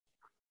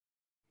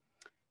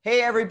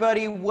Hey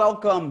everybody,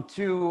 welcome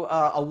to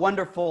a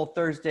wonderful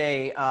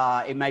Thursday.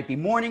 It might be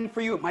morning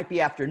for you, it might be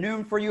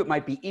afternoon for you, it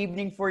might be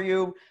evening for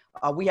you.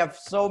 We have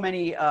so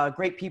many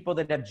great people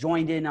that have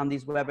joined in on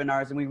these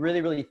webinars, and we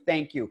really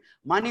thank you.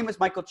 My name is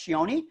Michael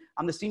Cioni.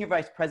 I'm the Senior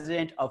Vice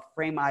President of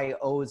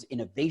Frame.io's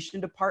Innovation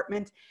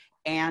Department,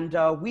 and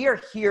we are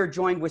here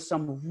joined with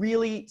some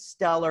really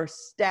stellar,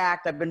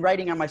 stacked, I've been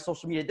writing on my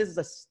social media, this is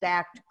a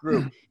stacked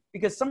group.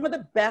 Because some of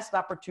the best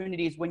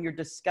opportunities when you're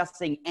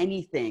discussing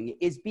anything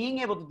is being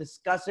able to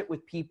discuss it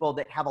with people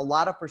that have a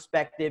lot of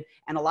perspective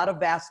and a lot of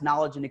vast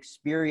knowledge and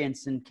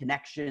experience and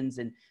connections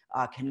and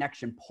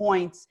connection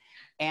points.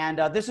 And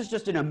this is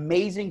just an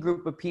amazing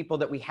group of people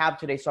that we have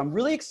today. So I'm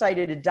really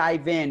excited to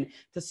dive in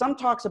to some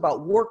talks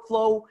about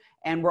workflow.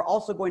 And we're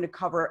also going to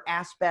cover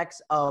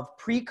aspects of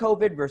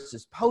pre-COVID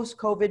versus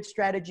post-COVID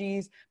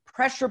strategies,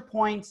 pressure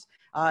points,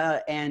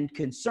 and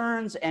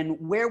concerns, and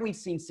where we've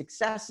seen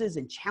successes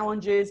and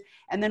challenges,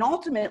 and then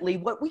ultimately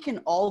what we can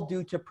all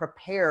do to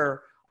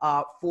prepare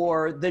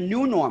for the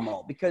new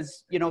normal.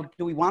 Because, you know,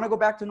 do we want to go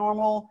back to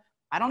normal?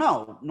 I don't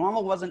know.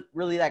 Normal wasn't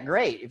really that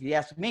great, if you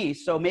ask me.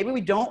 So maybe we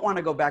don't want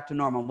to go back to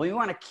normal. We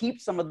want to keep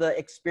some of the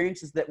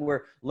experiences that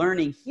we're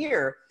learning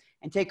here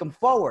and take them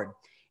forward.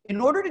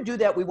 In order to do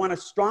that, we want to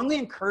strongly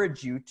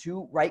encourage you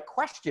to write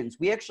questions.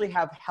 We actually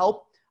have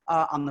help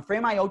on the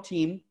Frame.io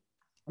team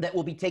that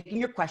will be taking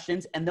your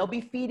questions, and they'll be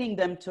feeding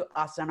them to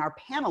us and our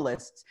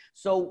panelists.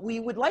 So we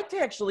would like to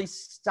actually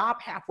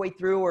stop halfway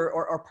through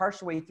or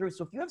partially through.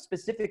 So if you have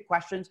specific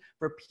questions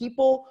for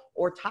people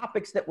or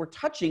topics that we're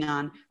touching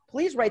on,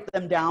 please write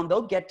them down.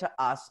 They'll get to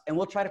us, and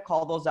we'll try to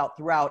call those out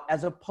throughout,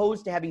 as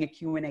opposed to having a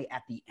Q&A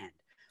at the end.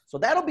 So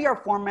that'll be our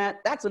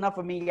format. That's enough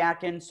of me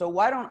yakking. So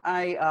why don't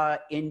I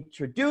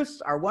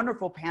introduce our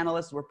wonderful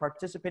panelists who are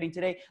participating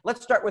today.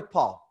 Let's start with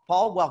Paul.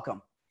 Paul,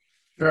 welcome.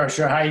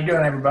 Sure. How you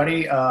doing,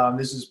 everybody?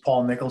 This is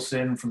Paul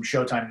Nicholson from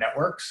Showtime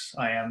Networks.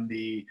 I am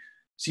the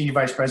Senior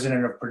Vice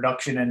President of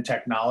Production and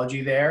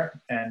Technology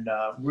there. And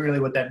really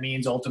what that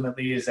means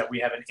ultimately is that we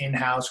have an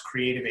in-house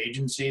creative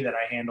agency that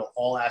I handle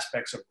all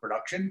aspects of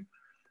production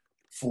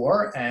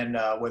for, and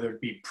whether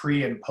it be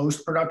pre and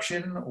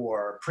post-production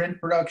or print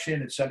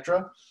production,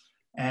 etc.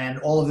 And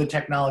all of the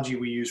technology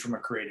we use from a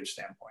creative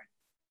standpoint.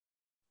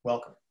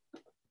 Welcome.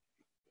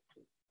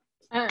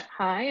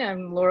 Hi,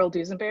 I'm Laurel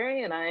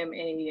Dusenberry, and I'm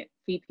a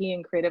VP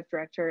and Creative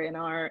Director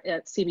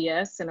at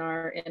CBS in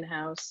our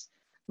in-house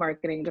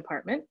marketing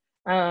department.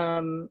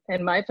 And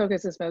my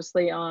focus is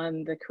mostly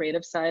on the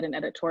creative side and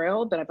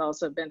editorial, but I've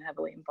also been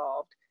heavily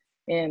involved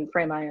in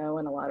Frame.io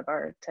and a lot of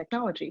our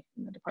technology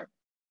in the department.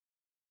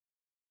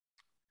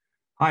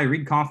 Hi,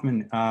 Reed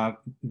Kaufman,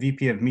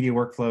 VP of Media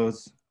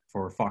Workflows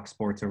for Fox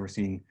Sports,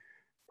 overseeing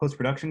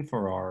post-production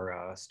for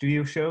our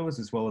studio shows,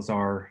 as well as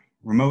our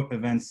remote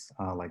events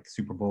like the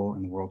Super Bowl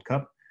and the World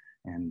Cup.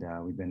 And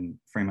we've been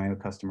Frame.io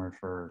customer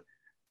for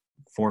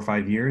 4 or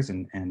 5 years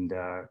and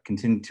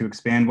continue to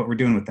expand what we're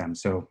doing with them.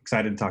 So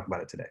excited to talk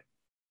about it today.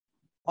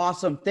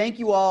 Awesome. Thank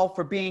you all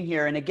for being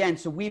here. And again,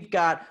 so we've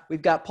got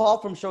Paul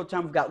from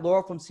Showtime, we've got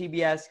Laurel from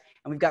CBS,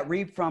 and we've got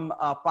Reed from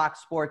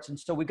Fox Sports. And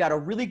so we've got a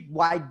really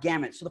wide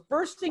gamut. So the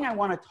first thing I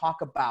want to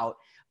talk about,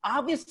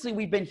 obviously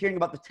we've been hearing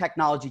about the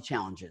technology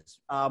challenges.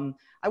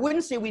 I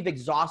wouldn't say we've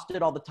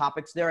exhausted all the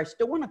topics there. I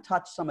still want to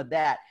touch some of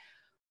that.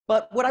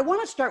 But what I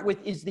want to start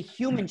with is the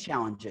human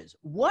challenges.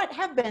 What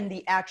have been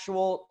the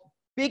actual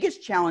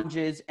biggest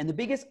challenges and the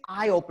biggest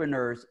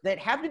eye-openers that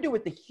have to do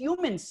with the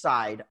human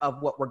side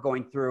of what we're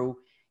going through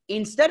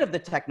instead of the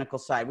technical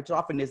side, which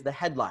often is the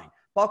headline?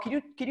 Paul,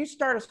 can you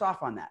start us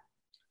off on that?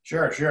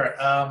 Sure.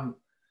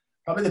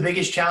 Probably the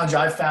biggest challenge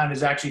I've found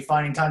is actually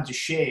finding time to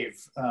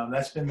shave.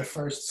 That's been the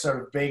first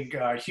sort of big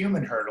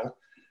human hurdle.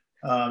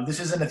 This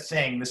isn't a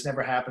thing. This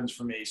never happens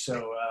for me.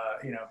 So,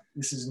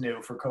 this is new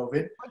for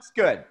COVID. That's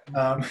good.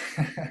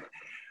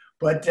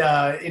 But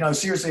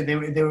seriously,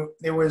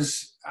 there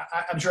was,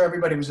 I'm sure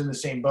everybody was in the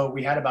same boat.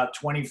 We had about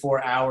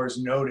 24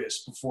 hours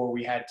notice before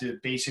we had to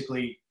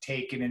basically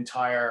take an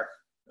entire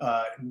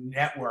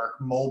network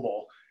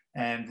mobile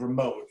and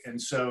remote.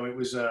 And so it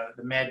was the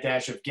mad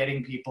dash of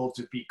getting people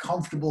to be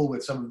comfortable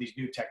with some of these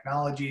new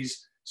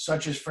technologies,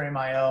 such as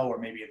Frame.io, or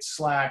maybe it's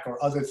Slack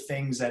or other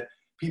things that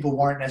people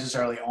weren't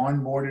necessarily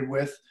onboarded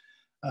with.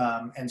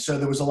 And so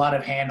there was a lot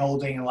of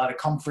hand-holding and a lot of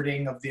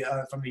comforting of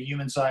from the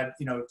human side,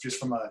 just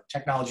from a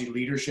technology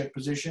leadership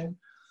position.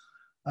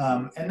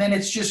 And then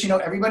it's just,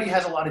 everybody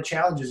has a lot of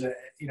challenges.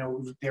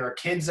 There are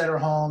kids that are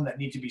home that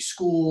need to be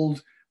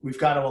schooled. We've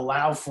got to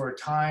allow for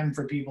time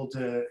for people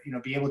to,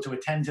 be able to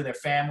attend to their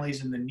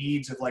families and the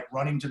needs of like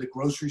running to the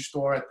grocery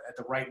store at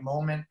the right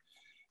moment,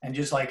 and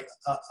just like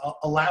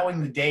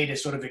allowing the day to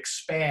sort of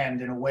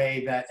expand in a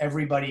way that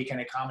everybody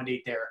can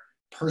accommodate their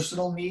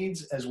personal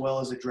needs as well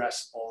as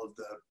address all of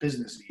the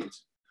business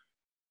needs.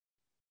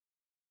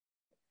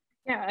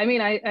 Yeah, I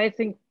mean, I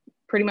think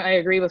I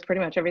agree with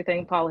pretty much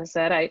everything Paul has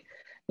said.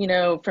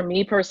 For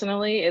me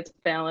personally, it's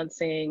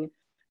balancing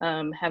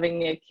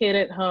having a kid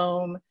at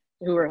home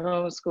who are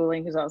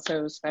homeschooling, who's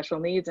also special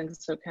needs, and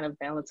so kind of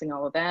balancing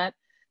all of that.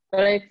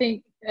 But I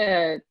think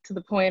to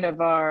the point of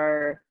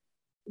our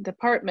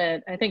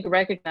department, I think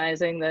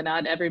recognizing that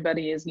not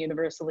everybody is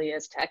universally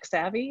as tech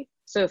savvy.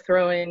 So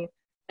throwing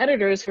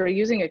editors who are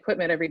using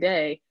equipment every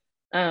day,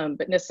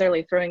 but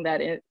necessarily throwing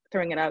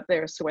it out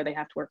there so where they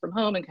have to work from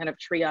home and kind of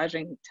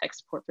triaging tech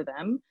support for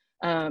them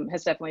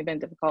has definitely been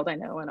difficult, I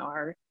know, on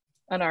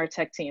our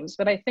tech teams.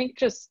 But I think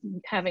just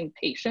having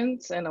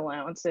patience and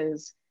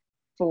allowances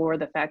for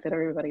the fact that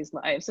everybody's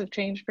lives have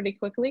changed pretty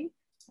quickly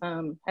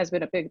has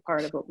been a big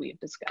part of what we've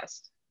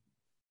discussed.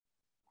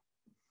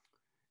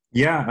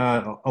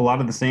 Yeah, a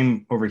lot of the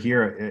same over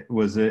here. It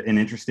was an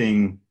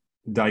interesting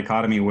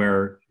dichotomy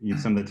where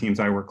some of the teams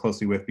I work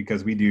closely with,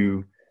 because we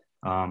do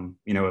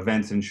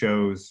events and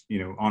shows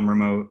on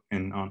remote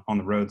and on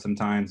the road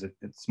sometimes at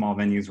small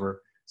venues where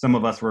some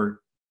of us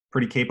were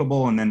pretty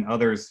capable, and then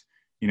others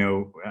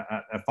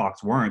at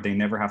Fox weren't. They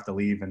never have to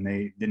leave, and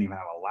they didn't even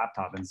have a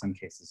laptop in some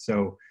cases.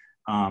 So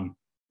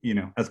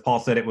as Paul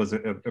said, it was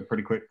a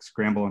pretty quick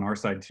scramble on our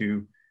side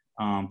too,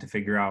 to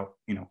figure out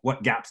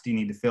what gaps do you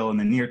need to fill in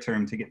the near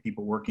term to get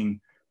people working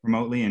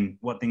remotely and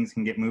what things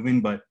can get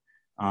moving. But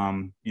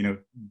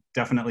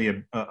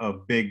definitely a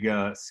big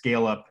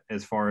scale up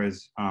as far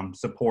as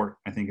support.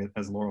 I think,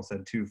 as Laurel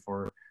said too,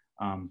 for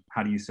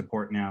how do you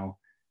support now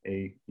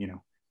a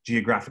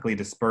geographically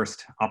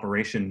dispersed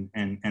operation,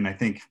 and I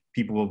think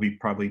people will be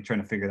probably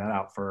trying to figure that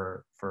out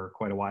for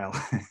quite a while,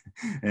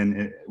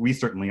 and we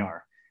certainly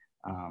are.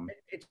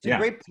 It's a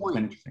great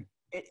point.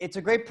 It's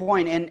a great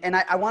point. And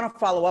I want to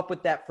follow up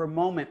with that for a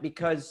moment,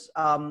 because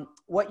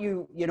what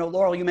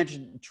Laurel, you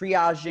mentioned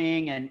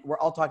triaging, and we're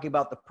all talking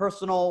about the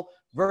personal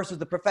versus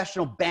the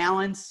professional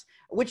balance,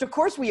 which of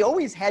course we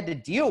always had to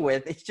deal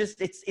with. It's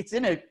just, it's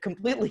in a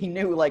completely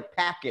new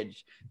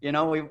package.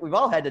 We've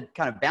all had to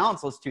kind of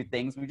balance those two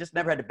things. We just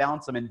never had to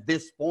balance them in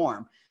this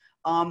form.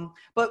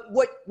 But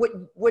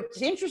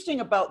what's interesting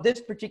about this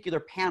particular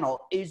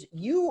panel is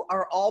you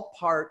are all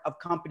part of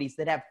companies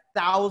that have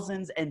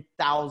thousands and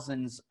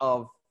thousands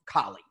of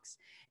colleagues.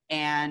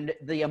 And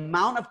the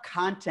amount of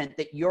content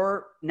that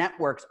your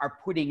networks are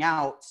putting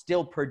out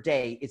still per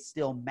day is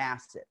still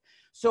massive.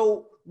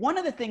 So one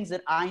of the things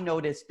that I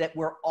noticed that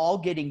we're all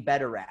getting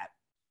better at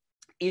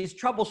is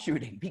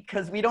troubleshooting,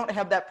 because we don't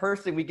have that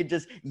person we could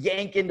just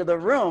yank into the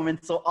room. And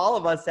so all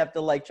of us have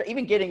to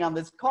even getting on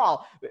this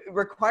call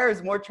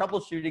requires more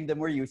troubleshooting than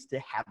we're used to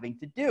having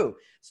to do.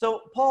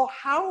 So Paul,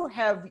 how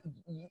have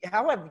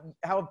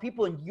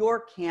people in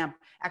your camp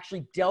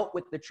actually dealt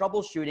with the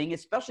troubleshooting,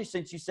 especially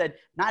since you said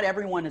not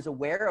everyone is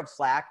aware of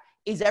Slack?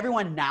 Is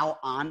everyone now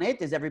on it?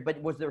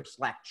 Was there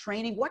Slack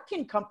training? What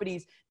can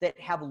companies that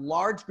have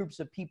large groups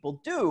of people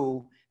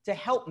do to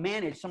help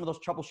manage some of those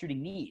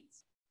troubleshooting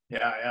needs?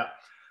 Yeah,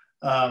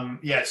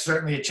 it's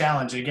certainly a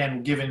challenge.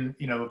 Again, given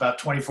about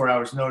 24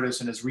 hours notice,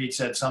 and as Reed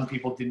said, some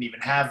people didn't even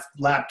have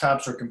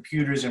laptops or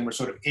computers, and we're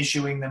sort of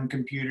issuing them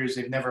computers.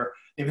 They've never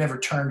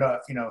turned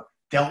off,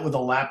 dealt with a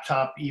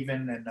laptop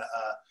even, and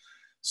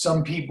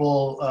some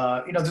people,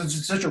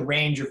 there's such a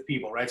range of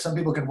people, right? Some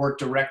people can work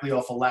directly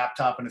off a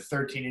laptop, and a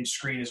 13-inch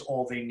screen is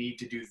all they need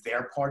to do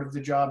their part of the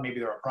job.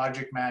 Maybe they're a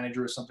project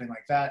manager or something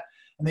like that.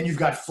 And then you've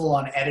got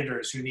full-on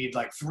editors who need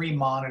 3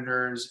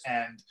 monitors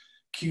and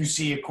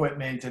QC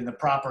equipment and the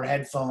proper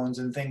headphones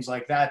and things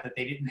like that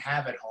they didn't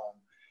have at home.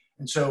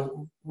 And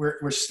so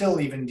we're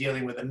still even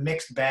dealing with a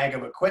mixed bag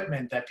of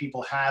equipment that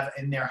people have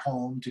in their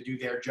home to do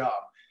their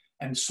job.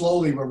 And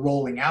slowly we're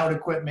rolling out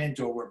equipment,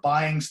 or we're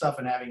buying stuff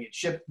and having it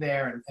shipped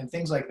there and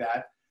things like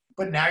that.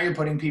 But now you're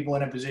putting people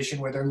in a position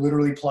where they're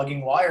literally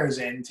plugging wires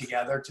in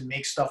together to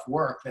make stuff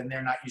work, and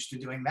they're not used to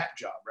doing that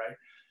job, right?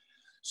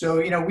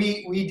 So,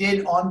 we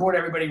did onboard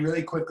everybody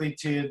really quickly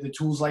to the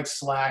tools like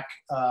Slack,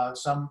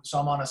 some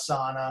on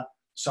Asana,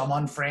 some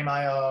on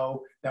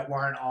Frame.io that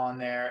weren't on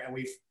there. And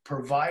we've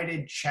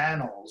provided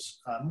channels,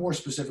 more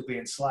specifically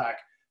in Slack,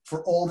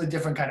 for all the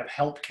different kind of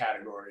help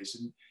categories.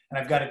 And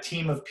I've got a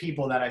team of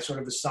people that I sort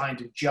of assigned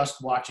to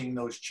just watching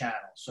those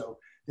channels. So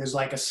there's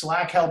a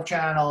Slack help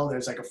channel,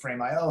 there's a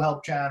Frame.io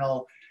help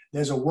channel,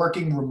 there's a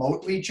working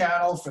remotely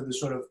channel for the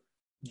sort of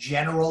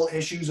general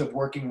issues of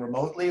working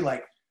remotely,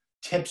 like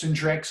tips and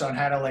tricks on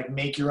how to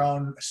make your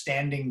own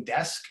standing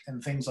desk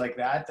and things like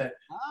that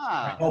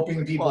are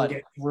helping people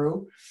get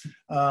through.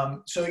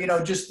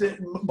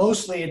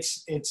 Mostly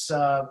it's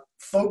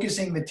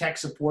focusing the tech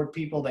support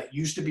people that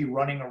used to be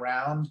running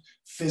around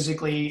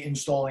physically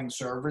installing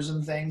servers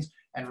and things,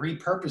 and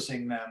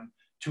repurposing them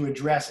to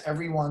address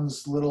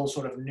everyone's little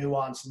sort of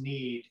nuanced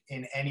need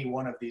in any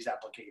one of these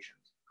applications.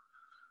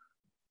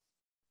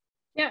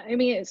 Yeah, I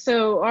mean,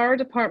 so our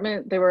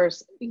department, there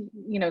was,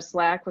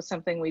 Slack was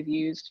something we've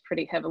used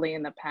pretty heavily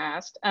in the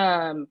past,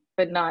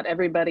 but not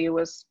everybody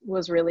was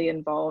really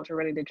involved or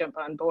ready to jump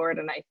on board.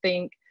 And I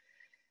think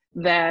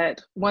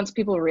that once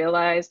people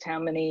realized how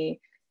many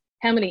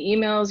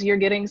emails you're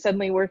getting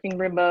suddenly working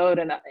remote,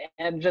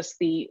 and just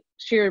the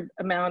sheer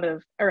amount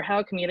of, or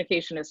how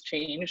communication has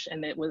changed,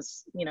 and it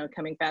was,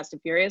 coming fast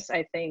and furious,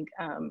 I think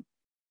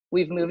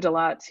we've moved a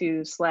lot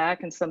to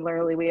Slack, and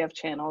similarly, we have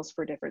channels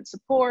for different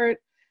support.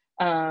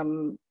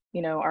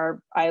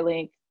 Our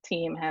iLink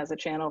team has a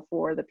channel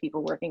for the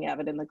people working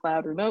Avid in the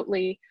cloud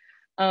remotely.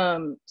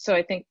 So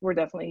I think we're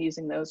definitely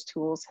using those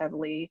tools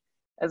heavily,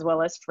 as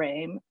well as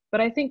Frame.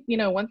 But I think,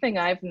 one thing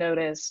I've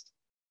noticed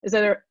is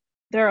that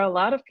there are a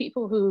lot of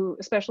people who,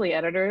 especially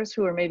editors,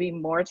 who are maybe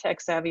more tech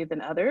savvy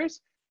than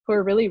others, who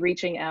are really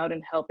reaching out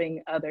and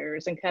helping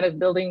others and kind of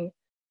building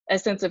a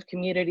sense of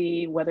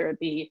community, whether it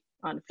be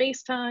on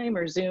FaceTime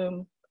or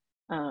Zoom,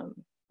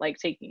 like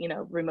taking,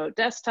 remote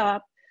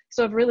desktop.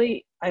 So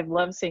I've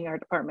loved seeing our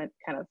department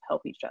kind of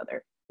help each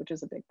other, which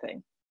is a big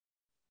thing.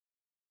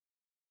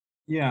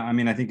 Yeah, I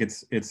mean, I think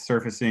it's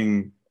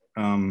surfacing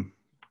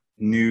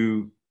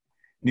new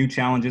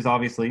challenges,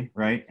 obviously,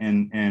 right?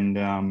 And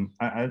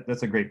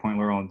that's a great point,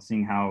 Laurel, and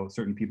seeing how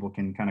certain people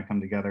can kind of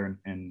come together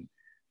and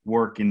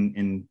work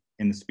in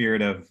the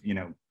spirit of,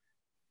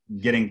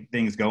 getting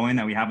things going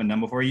that we haven't done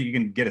before. You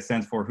can get a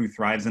sense for who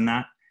thrives in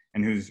that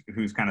and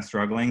who's kind of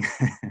struggling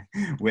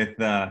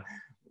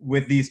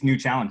with these new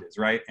challenges,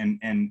 right?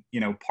 And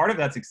part of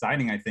that's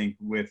exciting, I think,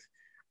 with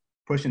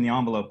pushing the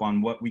envelope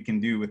on what we can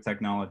do with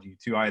technology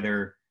to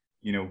either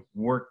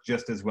work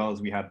just as well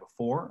as we had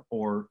before,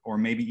 or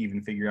maybe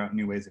even figure out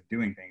new ways of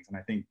doing things. And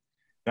I think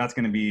that's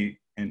going to be,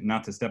 and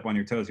not to step on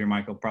your toes here,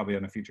 Michael, probably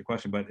on a future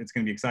question, but it's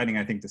going to be exciting,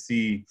 I think, to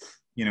see,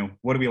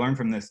 what do we learn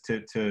from this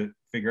to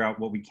figure out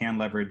what we can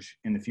leverage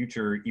in the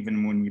future,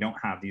 even when we don't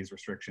have these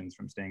restrictions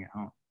from staying at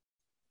home.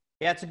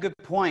 Yeah, it's a good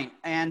point.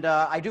 And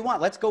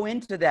let's go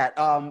into that.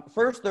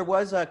 First, there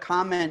was a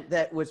comment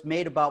that was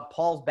made about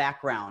Paul's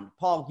background.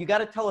 Paul, you got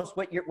to tell us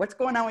what's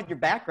going on with your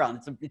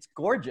background. It's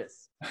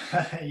gorgeous.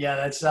 Yeah,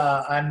 that's,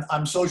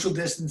 I'm social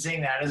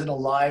distancing. That isn't a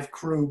live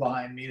crew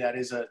behind me. That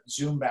is a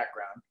Zoom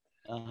background.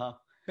 Uh-huh.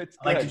 It's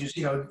I like to just,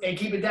 hey,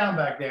 keep it down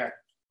back there.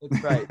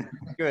 That's right.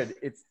 Good.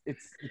 It's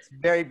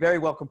very, very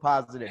well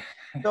composited.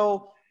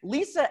 So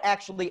Lisa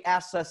actually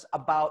asked us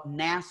about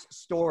NAS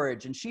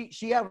storage, and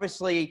she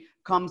obviously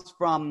comes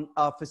from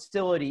a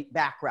facility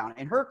background.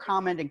 And her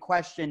comment and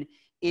question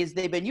is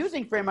they've been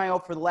using Frame.io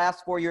for the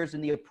last 4 years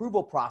in the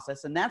approval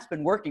process, and that's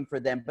been working for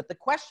them. But the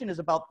question is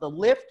about the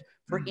lift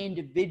for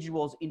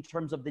individuals in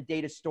terms of the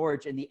data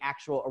storage and the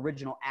actual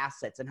original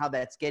assets and how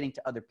that's getting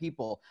to other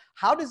people.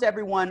 How does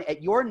everyone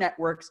at your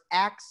networks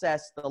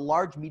access the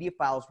large media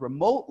files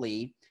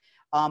remotely?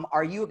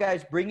 Are you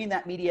guys bringing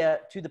that media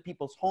to the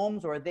people's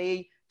homes, or are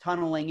they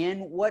tunneling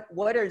in?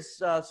 What is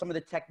some of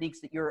the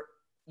techniques that you're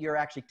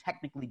actually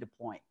technically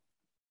deploying?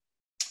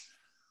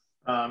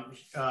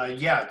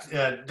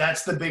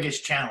 That's the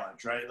biggest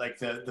challenge, right? Like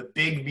the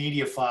big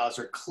media files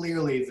are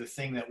clearly the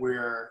thing that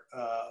we're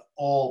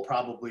all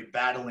probably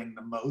battling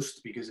the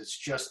most, because it's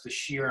just the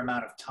sheer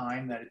amount of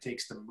time that it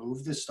takes to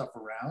move this stuff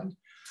around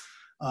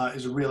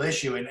is a real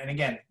issue. And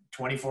again,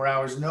 24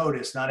 hours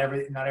notice, not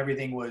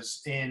everything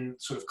was in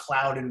sort of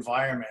cloud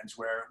environments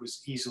where it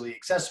was easily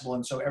accessible.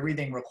 And so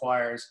everything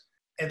requires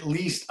at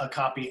least a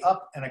copy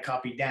up and a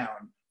copy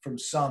down from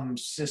some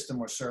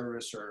system or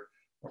service or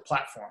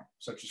platform,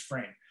 such as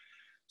Frame.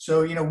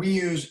 So, we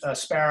use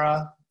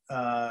Aspera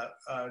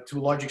to a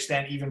large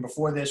extent, even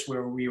before this,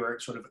 where we were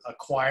sort of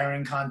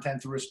acquiring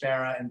content through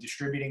Aspera and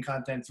distributing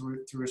content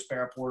through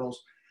Aspera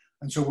portals.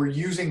 And so we're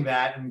using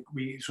that, and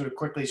we sort of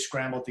quickly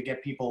scrambled to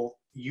get people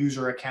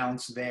user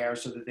accounts there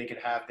so that they could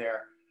have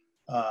their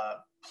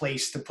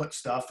place to put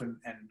stuff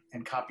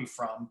and copy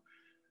from.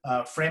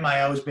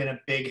 Frame.io has been a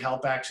big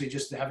help, actually,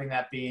 just having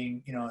that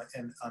being,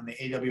 on the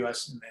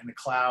AWS and the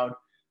cloud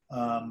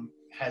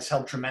has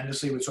helped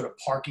tremendously with sort of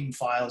parking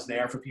files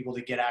there for people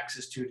to get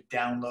access to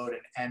download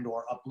and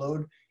or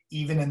upload,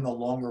 even in the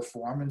longer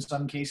form in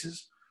some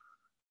cases.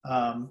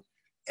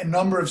 A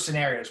number of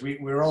scenarios.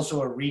 We're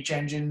also a reach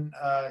engine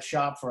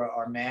shop for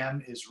our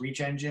MAM is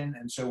reach engine.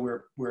 And so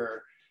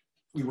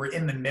we were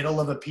in the middle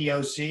of a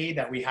POC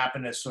that we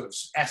happen to sort of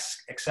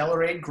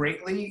accelerate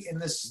greatly in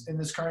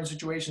this current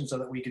situation, so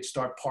that we could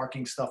start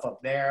parking stuff up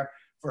there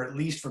at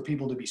least for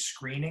people to be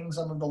screening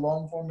some of the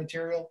long form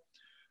material.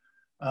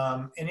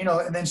 And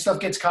then stuff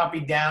gets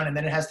copied down, and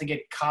then it has to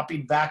get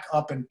copied back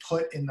up and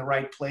put in the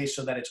right place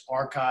so that it's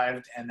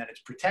archived and that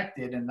it's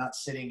protected and not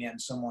sitting in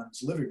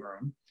someone's living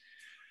room.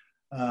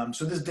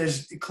 So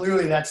there's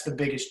clearly, that's the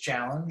biggest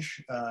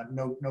challenge,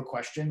 no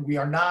question. We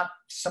are not,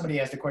 somebody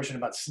asked a question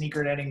about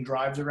sneaker netting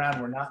drives around.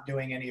 We're not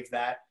doing any of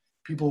that.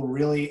 People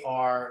really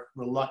are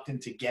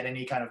reluctant to get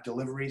any kind of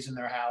deliveries in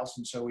their house.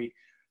 And so we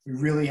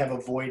really have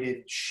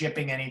avoided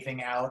shipping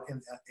anything out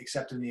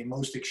except in the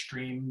most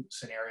extreme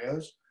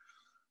scenarios.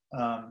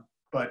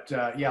 But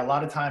a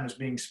lot of time is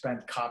being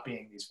spent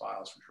copying these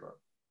files for sure.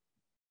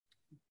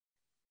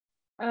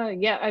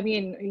 Yeah, I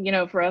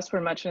mean, for us, we're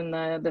much in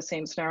the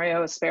same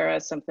scenario. Aspera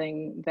is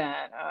something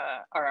that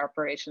our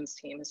operations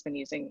team has been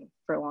using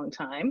for a long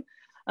time.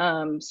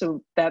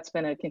 So that's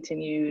been a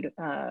continued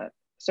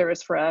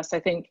service for us.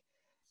 I think,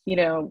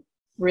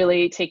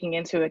 really taking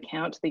into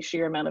account the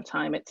sheer amount of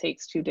time it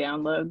takes to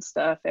download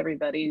stuff.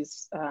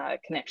 Everybody's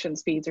connection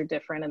speeds are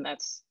different, and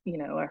that's,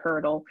 a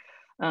hurdle.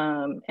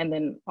 And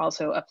then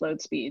also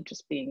upload speed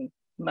just being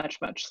much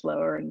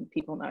slower, and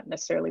people not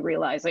necessarily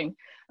realizing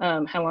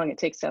how long it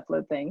takes to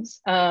upload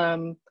things.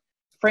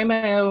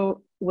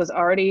 Frame.io was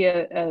already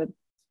a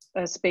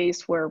a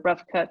space where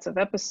rough cuts of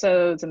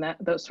episodes and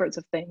those sorts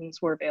of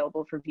things were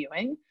available for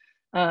viewing.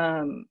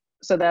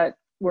 So that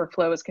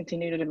workflow has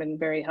continued to have been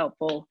very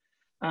helpful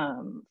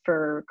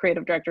for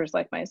creative directors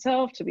like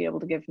myself to be able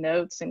to give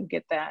notes and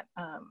get that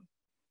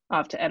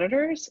off to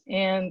editors.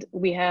 And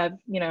we have,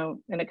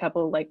 in a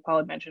couple, like Paul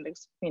had mentioned,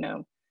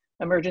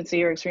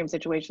 emergency or extreme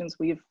situations,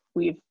 we've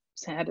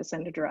had to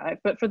send a drive.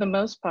 But for the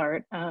most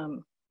part,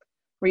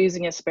 we're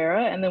using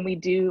Aspera, and then we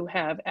do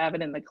have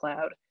Avid in the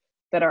cloud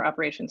that our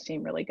operations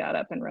team really got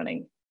up and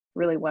running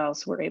really well.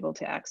 So we're able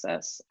to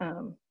access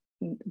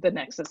the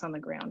Nexus on the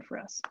ground for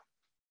us.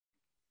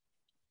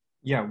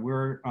 Yeah,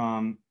 we're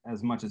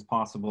as much as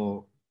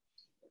possible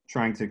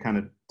trying to kind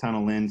of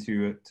tunnel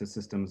into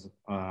systems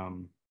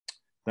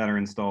that are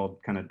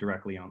installed kind of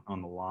directly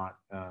on the lot.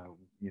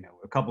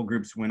 A couple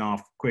groups went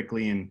off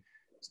quickly and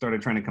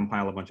started trying to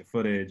compile a bunch of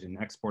footage and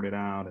export it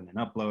out and then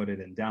upload it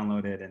and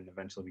download it, and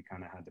eventually we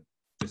kind of had to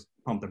just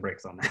pump the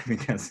brakes on that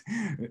because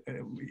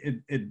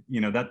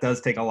that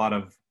does take a lot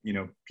of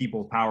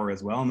people power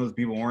as well, and those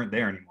people weren't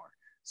there anymore.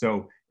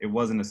 So it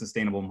wasn't a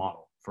sustainable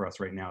model for us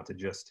right now to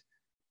just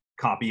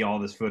copy all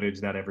this footage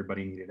that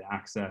everybody needed to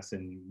access,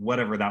 and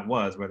whatever that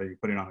was, whether you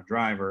put it on a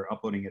drive or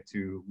uploading it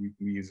to, we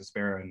use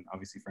Aspera and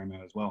obviously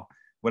Frame.io as well,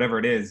 whatever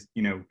it is,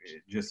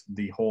 just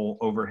the whole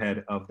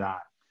overhead of that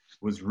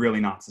was really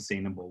not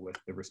sustainable with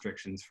the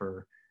restrictions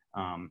for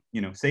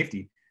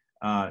safety.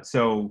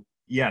 So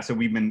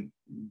we've been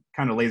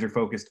kind of laser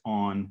focused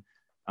on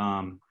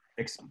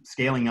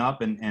scaling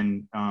up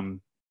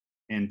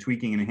and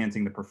tweaking and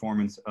enhancing the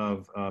performance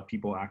of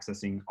people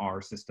accessing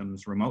our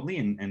systems remotely,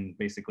 and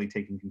basically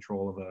taking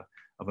control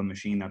of a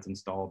machine that's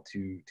installed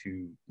to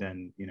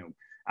then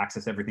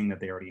access everything that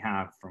they already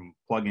have, from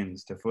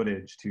plugins to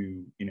footage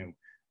to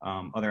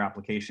other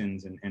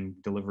applications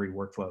and delivery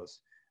workflows,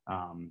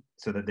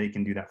 so that they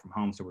can do that from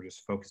home. So we're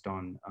just focused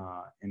on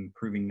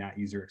improving that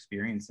user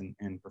experience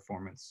and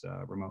performance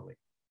remotely.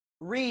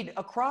 Reed,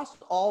 across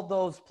all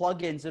those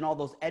plugins and all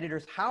those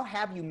editors, how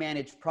have you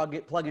managed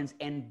plugins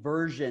and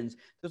versions?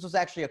 This was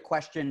actually a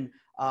question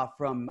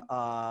from,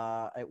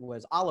 it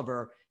was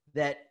Oliver,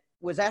 that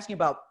was asking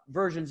about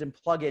versions and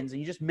plugins, and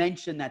you just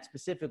mentioned that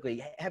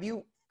specifically. Have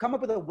you come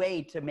up with a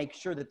way to make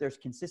sure that there's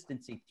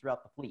consistency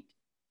throughout the fleet?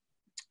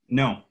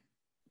 No.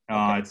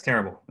 Okay. It's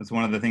terrible. It's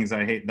one of the things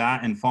I hate.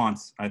 That and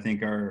fonts, I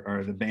think,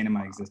 are the bane of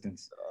my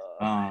existence.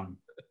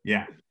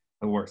 Yeah,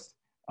 the worst.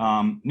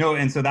 No,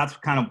 and so that's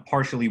kind of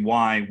partially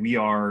why we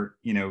are,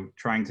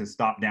 trying to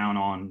stop down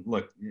on,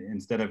 look,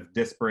 instead of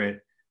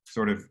disparate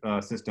sort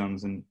of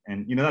systems, and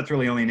that's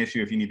really only an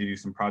issue if you need to do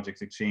some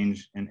projects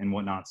exchange and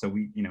whatnot. So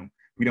we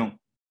don't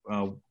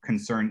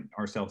concern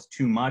ourselves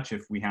too much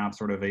if we have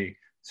sort of a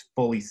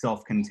fully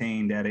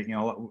self-contained edit.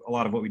 A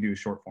lot of what we do is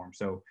short form.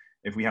 So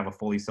if we have a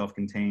fully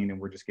self-contained and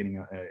we're just getting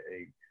a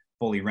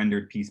fully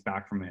rendered piece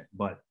back from it,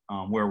 but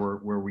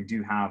where we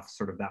do have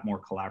sort of that more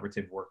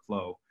collaborative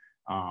workflow,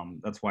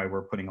 that's why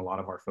we're putting a lot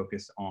of our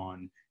focus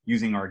on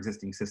using our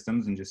existing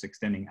systems and just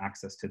extending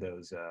access to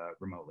those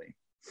remotely.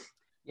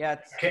 Yeah,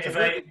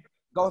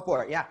 go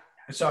for it. Yeah.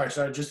 Sorry,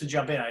 just to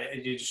jump in,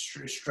 it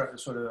just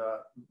sort of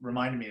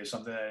reminded me of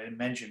something that I didn't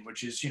mention,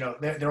 which is,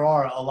 there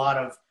are a lot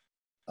of,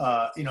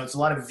 it's a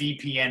lot of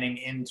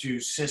VPNing into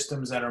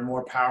systems that are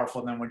more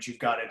powerful than what you've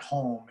got at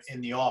home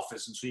in the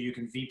office. And so you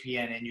can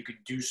VPN and you can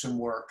do some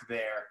work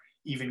there,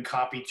 even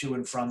copy to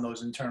and from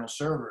those internal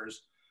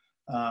servers,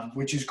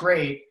 which is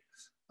great.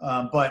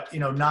 But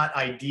not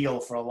ideal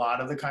for a lot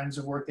of the kinds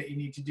of work that you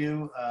need to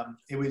do.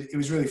 It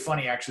was really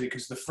funny, actually,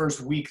 because the first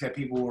week that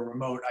people were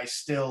remote,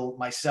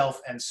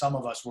 myself and some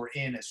of us were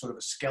in as sort of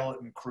a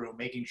skeleton crew,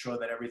 making sure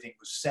that everything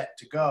was set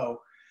to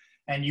go.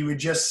 And you would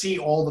just see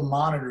all the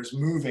monitors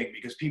moving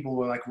because people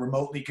were like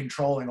remotely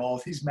controlling all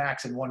of these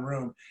Macs in one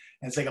room.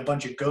 And it's like a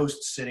bunch of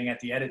ghosts sitting at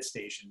the edit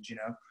stations,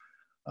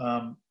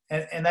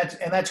 And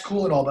that's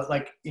cool and all, but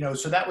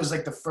so that was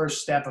like the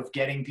first step of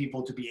getting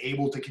people to be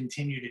able to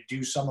continue to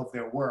do some of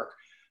their work.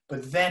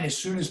 But then as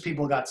soon as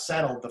people got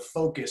settled, the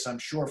focus, I'm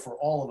sure for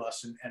all of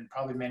us and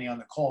probably many on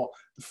the call,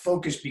 the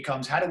focus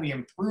becomes, how do we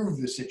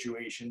improve the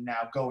situation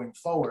now going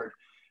forward?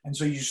 And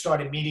so you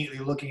start immediately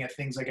looking at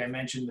things like I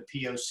mentioned, the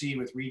POC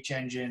with Reach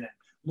Engine, and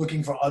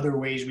looking for other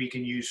ways we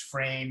can use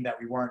Frame that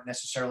we weren't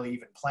necessarily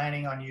even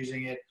planning on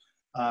using it.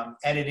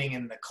 Editing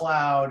in the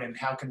cloud, and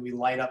how can we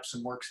light up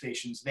some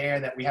workstations there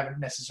that we haven't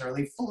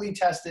necessarily fully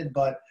tested,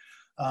 but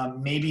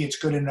maybe it's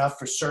good enough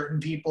for certain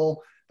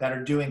people that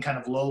are doing kind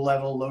of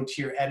low-level,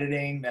 low-tier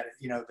editing that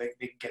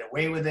they can get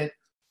away with it.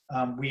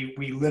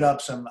 We lit up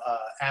some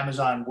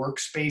Amazon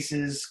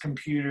workspaces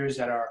computers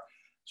that are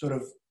sort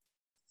of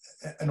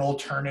an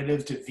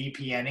alternative to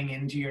VPNing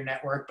into your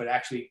network, but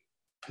actually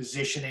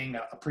positioning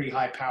a pretty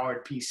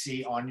high-powered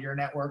PC on your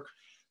network.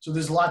 So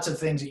there's lots of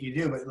things that you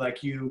do, but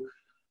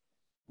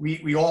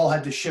we all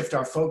had to shift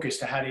our focus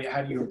to how do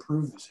you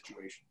improve the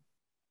situation,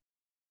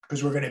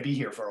 because we're going to be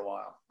here for a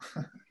while.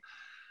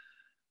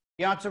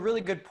 It's a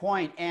really good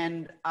point.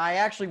 And I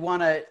actually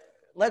want to,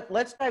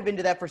 let's dive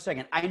into that for a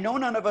second. I know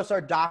none of us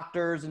are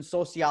doctors and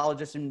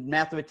sociologists and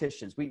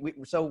mathematicians.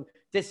 So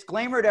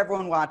disclaimer to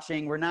everyone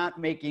watching, we're not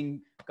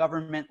making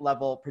government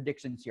level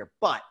predictions here.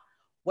 But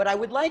what I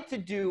would like to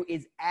do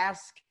is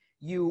ask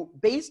you,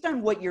 based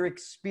on what you're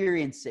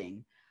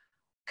experiencing,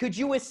 could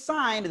you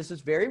assign, this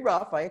is very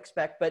rough, I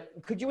expect, but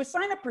could you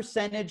assign a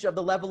percentage of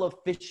the level of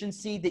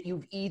efficiency that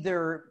you've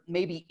either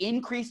maybe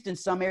increased in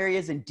some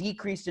areas and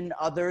decreased in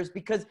others?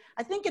 Because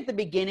I think at the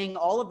beginning,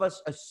 all of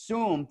us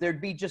assumed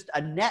there'd be just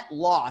a net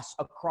loss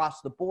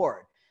across the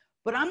board.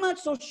 But I'm not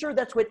so sure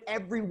that's what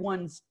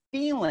everyone's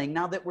feeling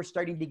now that we're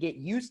starting to get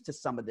used to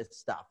some of this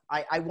stuff.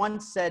 I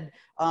once said,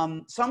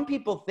 some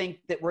people think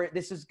that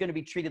this is going to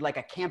be treated like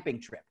a camping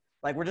trip.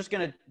 Like we're just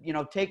going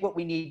to, take what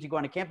we need to go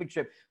on a camping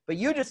trip. But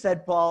you just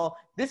said, Paul,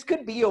 this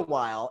could be a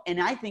while.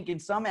 And I think in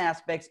some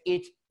aspects,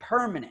 it's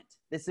permanent.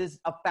 This is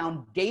a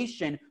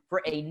foundation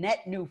for a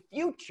net new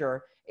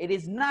future. It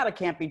is not a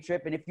camping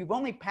trip. And if you've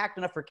only packed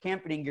enough for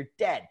camping, you're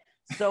dead.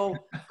 So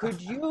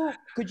could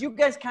you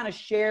guys kind of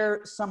share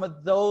some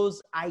of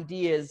those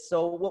ideas?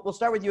 So we'll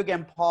start with you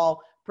again,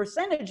 Paul.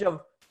 Percentage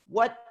of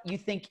what you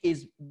think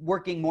is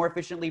working more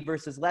efficiently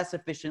versus less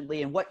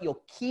efficiently, and what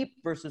you'll keep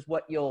versus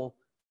what you'll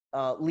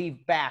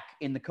leave back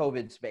in the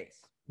COVID space.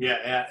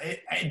 Yeah.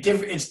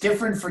 It's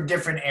different for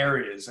different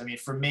areas. I mean,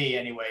 for me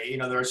anyway,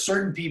 there are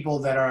certain people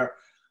that are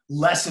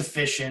less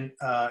efficient.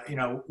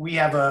 We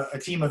have a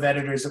team of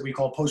editors that we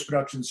call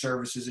post-production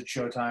services at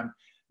Showtime.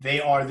 They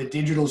are the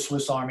digital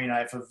Swiss Army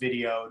knife of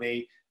video.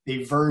 They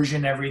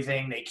version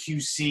everything. They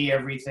QC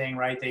everything,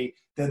 right?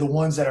 They're the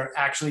ones that are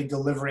actually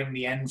delivering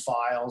the end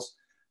files.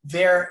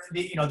 They're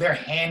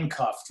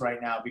handcuffed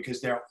right now because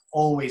they're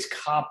always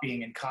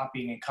copying and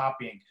copying and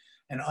copying,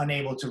 and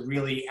unable to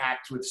really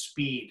act with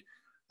speed.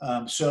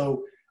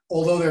 So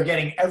although they're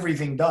getting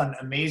everything done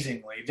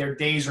amazingly, their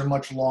days are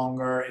much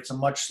longer. It's a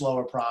much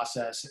slower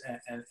process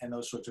and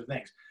those sorts of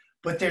things.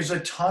 But there's a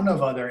ton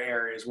of other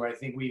areas where I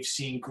think we've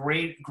seen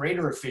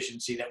greater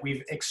efficiency, that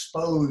we've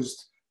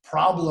exposed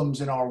problems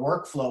in our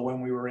workflow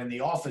when we were in the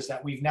office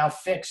that we've now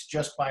fixed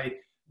just by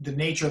the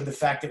nature of the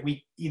fact that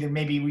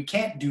maybe we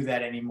can't do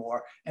that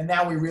anymore. And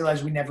now we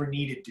realize we never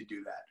needed to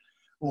do that.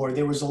 Or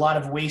there was a lot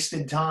of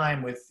wasted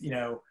time with,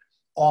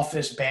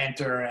 office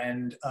banter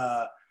and,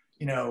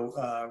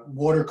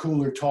 water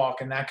cooler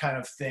talk and that kind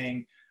of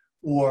thing.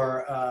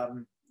 Or,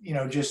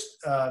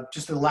 just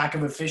the lack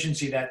of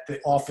efficiency that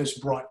the office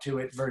brought to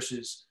it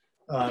versus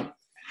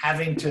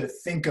having to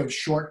think of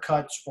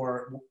shortcuts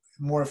or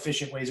more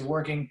efficient ways of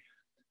working.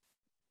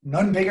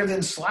 None bigger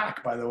than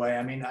Slack, by the way.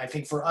 I mean, I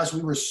think for us,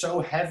 we were so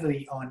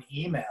heavy on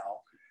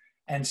email,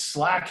 and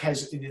Slack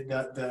has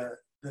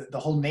the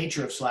whole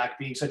nature of Slack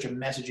being such a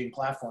messaging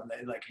platform that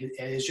it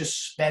has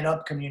just sped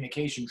up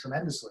communication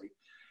tremendously.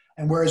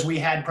 And whereas we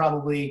had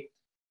probably,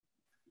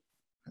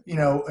 a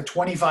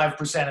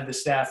 25% of the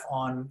staff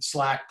on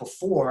Slack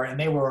before, and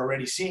they were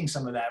already seeing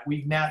some of that,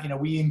 we've now,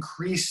 we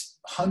increased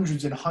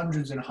hundreds and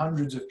hundreds and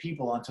hundreds of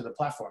people onto the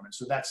platform. And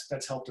so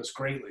that's helped us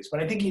greatly.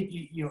 But I think,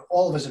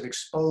 all of us have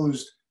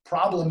exposed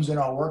problems in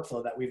our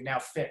workflow that we've now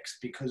fixed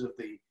because of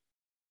the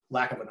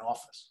lack of an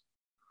office.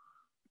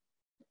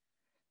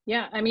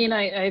 Yeah, I mean,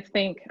 I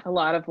think a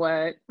lot of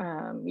what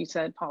you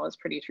said, Paul, is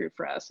pretty true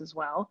for us as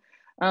well.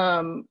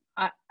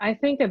 I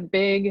think a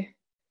big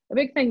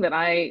thing that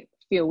I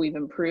feel we've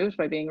improved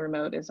by being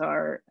remote is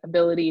our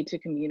ability to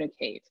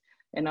communicate,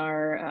 and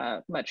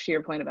our, much to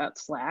your point about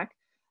Slack,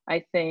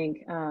 I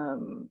think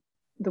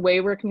the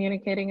way we're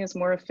communicating is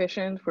more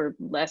efficient. We're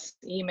less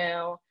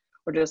email,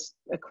 or just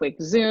a quick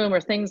Zoom,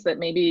 or things that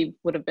maybe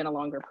would have been a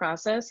longer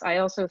process. I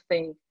also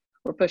think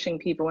we're pushing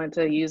people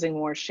into using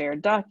more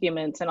shared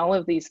documents and all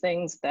of these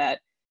things that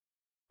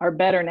are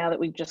better now that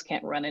we just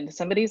can't run into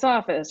somebody's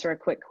office or a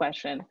quick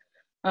question.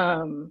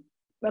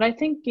 But I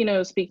think,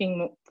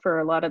 speaking for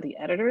a lot of the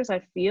editors, I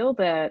feel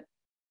that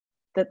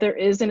there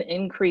is an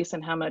increase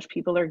in how much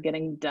people are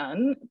getting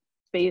done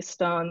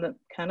based on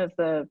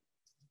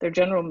their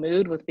general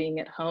mood with being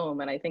at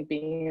home. And I think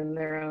being in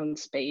their own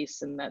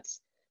space, and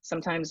that's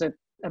sometimes a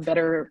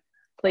better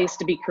place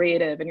to be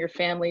creative, and your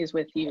family's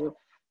with you,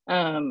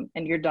 and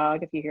your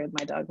dog, if you hear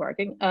my dog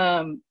barking.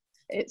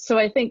 So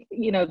I think,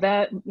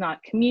 that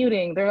not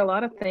commuting, there are a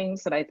lot of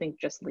things that I think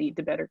just lead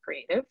to better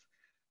creative.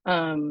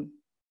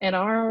 And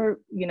our,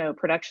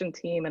 production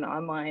team and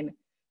online,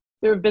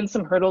 there have been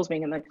some hurdles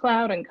being in the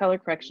cloud and color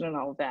correction and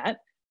all of that,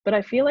 but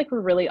I feel like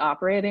we're really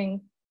operating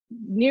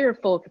near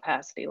full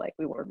capacity like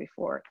we were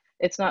before.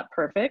 It's not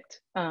perfect,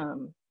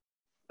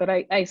 but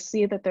I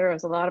see that there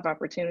is a lot of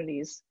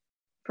opportunities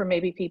for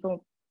maybe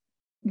people,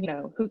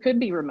 who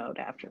could be remote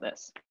after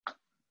this.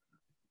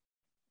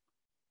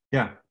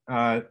 Yeah,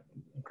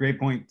 great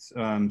points.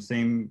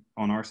 Same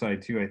on our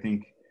side too, I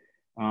think.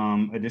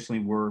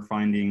 Additionally, we're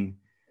finding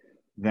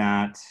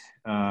that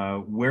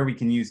where we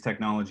can use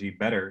technology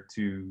better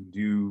to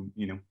do,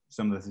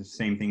 some of the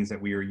same things that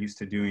we are used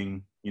to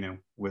doing,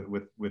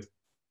 with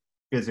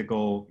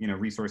physical,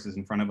 resources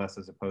in front of us,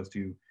 as opposed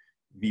to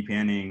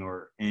VPNing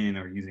or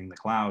using the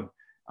cloud.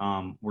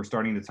 We're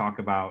starting to talk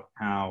about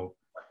how,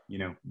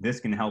 this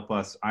can help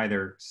us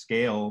either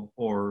scale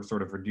or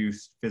sort of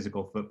reduce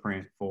physical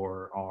footprint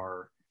for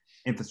our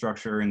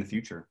infrastructure in the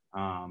future.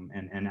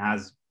 And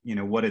as you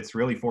know, what it's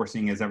really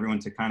forcing is everyone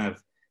to kind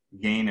of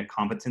gain a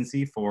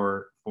competency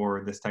for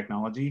this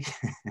technology,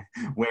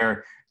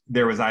 where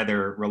there was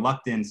either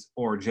reluctance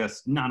or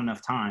just not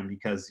enough time,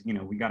 because you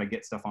know we got to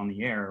get stuff on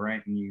the air,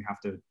 right? And you have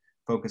to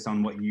focus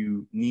on what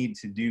you need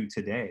to do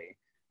today,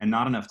 and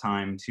not enough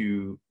time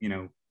to, you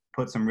know,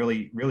 put some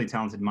really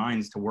talented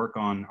minds to work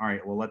on, all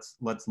right, well,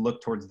 let's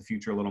look towards the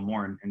future a little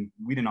more. And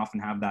we didn't often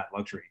have that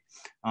luxury.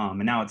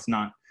 And now it's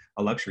not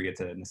a luxury,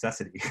 it's a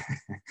necessity.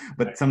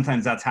 But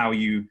sometimes that's how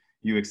you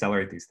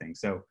accelerate these things.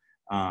 So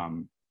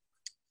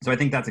I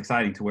think that's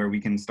exciting, to where we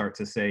can start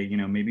to say, you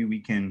know, maybe we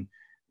can,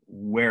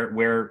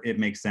 where it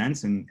makes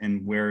sense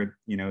and where,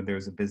 you know,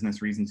 there's a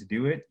business reason to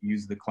do it,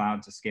 use the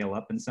cloud to scale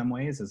up in some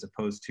ways, as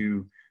opposed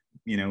to,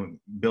 you know,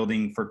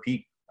 building for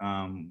peak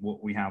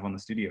what we have on the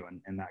studio,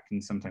 and that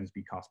can sometimes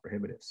be cost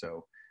prohibitive.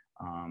 So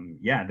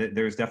yeah,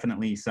 there's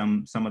definitely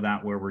some of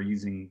that where we're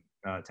using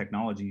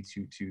technology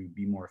to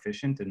be more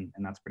efficient, and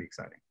that's pretty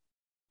exciting.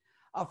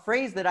 A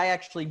phrase that I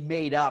actually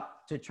made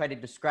up to try to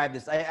describe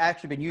this, I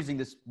actually been using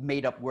this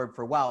made up word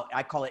for a while.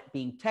 I call it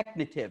being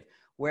technative,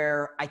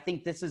 where I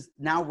think this is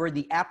now we're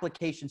the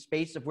application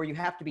space of where you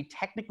have to be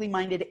technically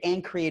minded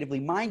and creatively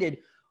minded,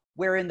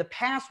 where in the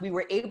past we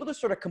were able to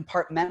sort of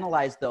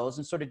compartmentalize those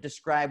and sort of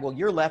describe, well,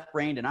 you're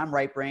left-brained and I'm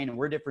right-brained and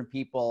we're different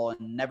people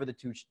and never the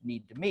two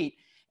need to meet.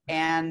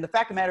 And the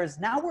fact of the matter is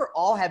now we're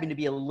all having to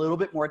be a little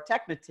bit more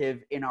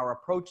technative in our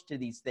approach to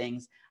these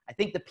things. I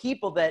think the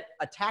people that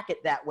attack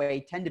it that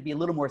way tend to be a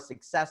little more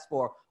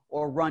successful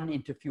or run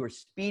into fewer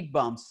speed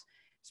bumps.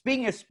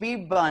 Speaking of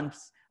speed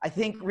bumps, I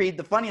think, Reed,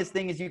 the funniest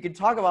thing is you can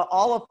talk about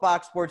all of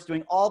Fox Sports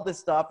doing all this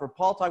stuff, or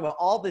Paul talk about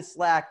all this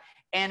Slack,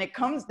 and it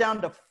comes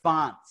down to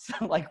fonts.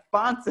 Like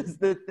fonts is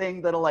the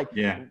thing that'll like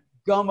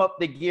gum up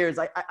the gears.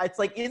 It's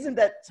like, isn't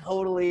that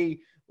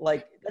totally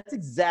like, that's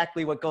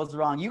exactly what goes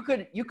wrong. You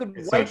could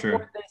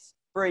whiteboard this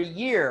for a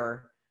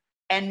year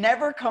and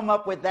never come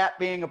up with that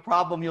being a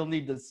problem you'll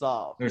need to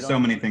solve. There's so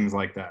many things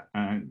like that.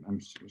 I'm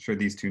sure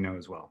these two know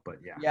as well, but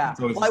yeah. Yeah.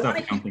 Well, I want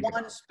to hit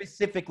one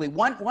specifically.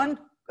 One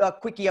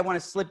quickie I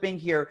want to slip in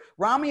here.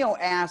 Ramio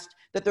asked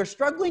that they're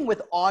struggling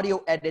with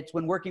audio edits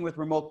when working with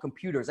remote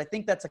computers. I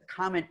think that's a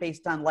comment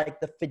based on like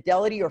the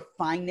fidelity or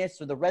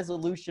fineness or the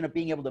resolution of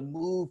being able to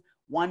move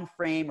one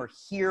frame or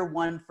hear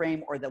one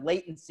frame, or the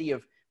latency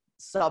of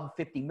sub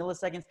 50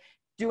 milliseconds.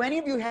 Do any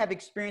of you have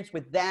experience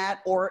with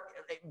that, or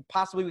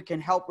possibly we can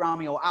help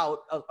Ramio out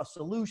a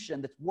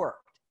solution that's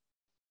worked?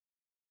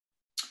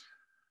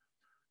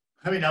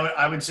 I mean,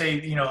 I would say,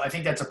 you know, I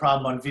think that's a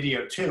problem on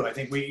video too. I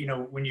think you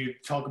know, when you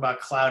talk about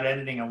cloud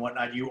editing and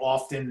whatnot, you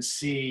often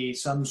see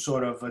some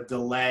sort of a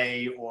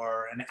delay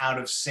or an out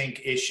of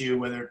sync issue,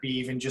 whether it be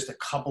even just a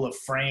couple of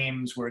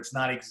frames where it's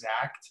not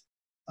exact.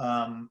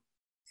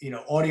 You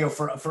know, audio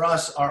for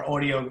us, our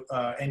audio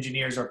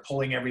engineers are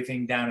pulling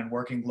everything down and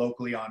working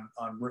locally on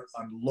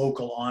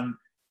local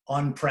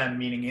on-prem,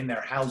 meaning in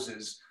their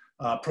houses,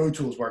 Pro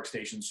Tools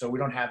workstations. So we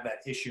don't have that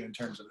issue in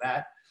terms of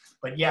that.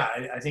 But yeah,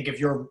 I think if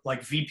you're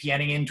like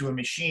VPNing into a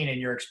machine and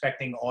you're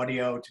expecting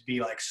audio to be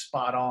like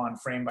spot on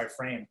frame by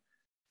frame,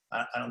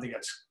 I don't think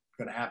that's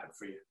going to happen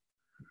for you.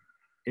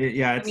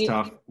 Yeah, it's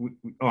tough.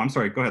 Oh, I'm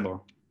sorry. Go ahead,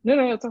 Laurel.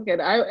 No, it's all good.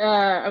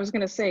 I was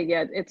going to say,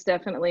 yeah, it's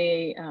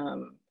definitely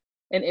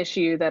an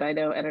issue that I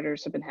know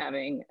editors have been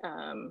having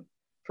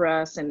for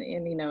us, and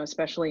you know,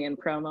 especially in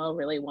promo,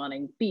 really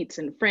wanting beats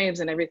and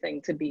frames and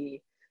everything to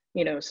be,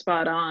 you know,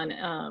 spot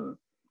on.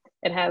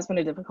 It has been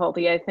a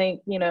difficulty. I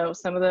think, you know,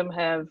 some of them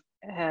have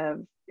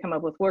come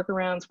up with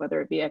workarounds,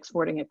 whether it be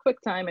exporting at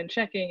QuickTime and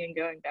checking and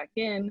going back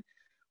in,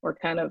 or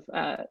kind of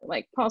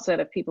like Paul said,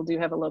 if people do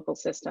have a local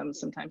system,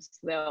 sometimes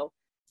they'll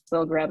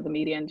grab the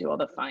media and do all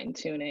the fine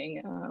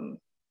tuning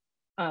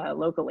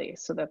locally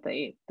so that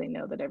they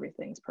know that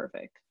everything's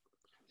perfect.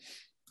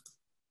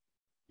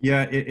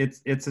 Yeah,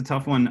 it's a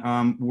tough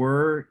one.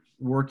 We're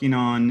working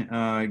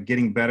on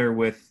getting better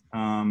with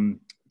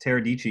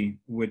Teradici,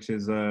 which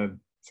is a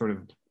sort of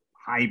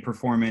high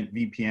performant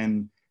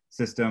VPN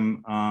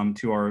system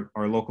to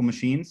our local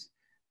machines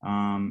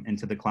and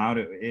to the cloud.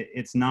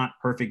 It's not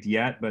perfect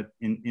yet, but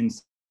in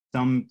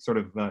some sort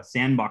of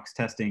sandbox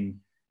testing,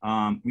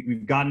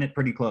 we've gotten it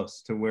pretty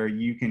close to where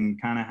you can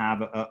kind of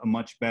have a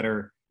much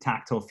better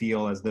tactile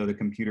feel as though the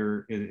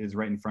computer is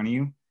right in front of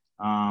you.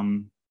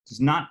 There's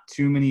not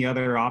too many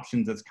other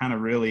options. That's kind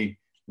of really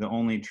the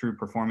only true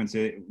performance.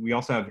 We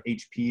also have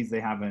HPs. They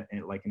have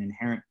like an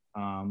inherent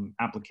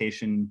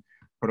application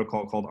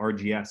protocol called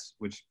RGS,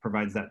 which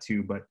provides that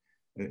too. But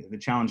the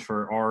challenge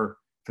for our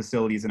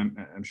facilities, and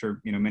I'm sure,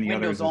 you know, many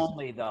Windows others.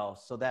 only though,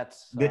 so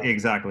that's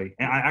exactly.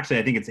 And I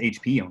think it's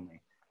HP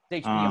only.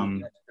 It's HP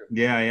only. That's true.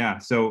 Yeah.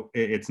 So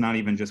it's not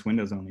even just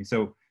Windows only.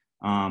 So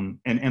and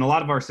a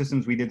lot of our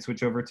systems we did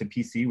switch over to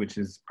PC, which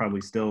is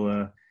probably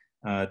still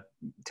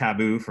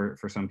taboo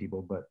for some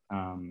people. But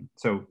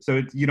so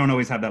you don't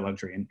always have that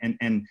luxury.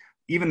 And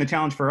even the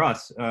challenge for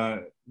us,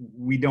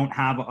 we don't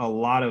have a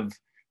lot of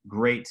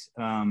great.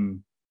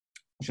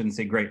 I shouldn't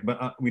say great,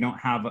 but we don't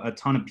have a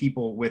ton of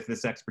people with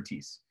this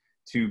expertise.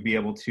 to be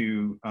able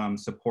to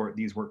support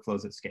these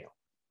workflows at scale.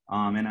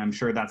 And I'm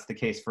sure that's the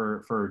case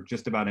for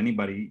just about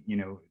anybody, you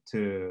know,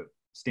 to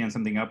stand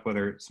something up,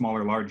 whether small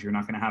or large. You're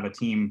not going to have a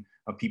team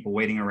of people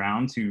waiting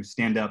around to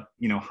stand up,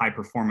 you know, high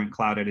performant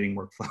cloud editing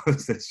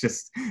workflows.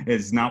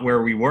 It's not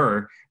where we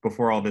were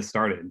before all this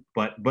started.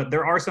 But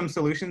there are some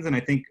solutions, and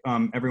I think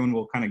everyone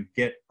will kind of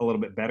get a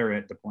little bit better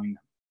at deploying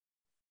them.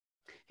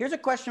 Here's a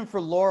question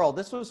for Laurel.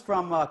 This was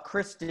from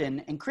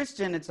Kristen. And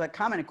Kristen, it's a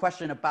comment and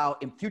question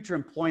about future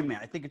employment.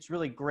 I think it's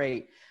really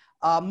great.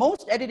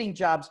 Most editing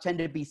jobs tend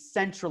to be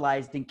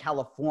centralized in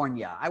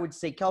California. I would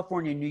say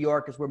California and New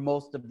York is where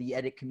most of the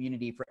edit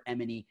community for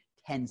M&E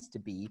tends to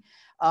be.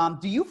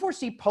 Do you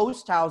foresee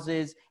post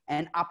houses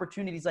and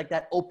opportunities like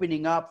that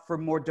opening up for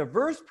more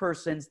diverse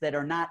persons that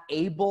are not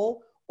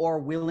able or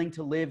willing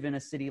to live in a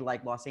city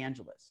like Los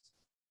Angeles?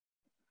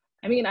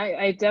 I mean,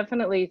 I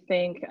definitely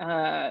think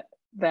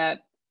that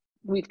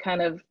we've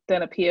kind of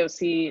done a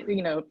POC,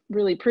 you know,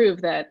 really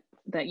prove that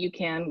you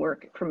can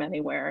work from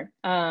anywhere.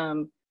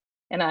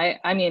 And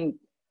I mean,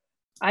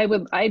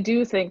 I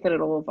do think that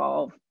it'll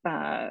evolve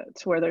to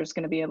where there's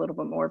going to be a little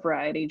bit more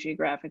variety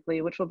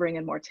geographically, which will bring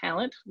in more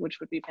talent, which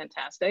would be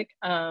fantastic.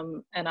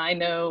 And I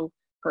know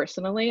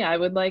personally, I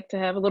would like to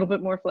have a little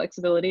bit more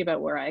flexibility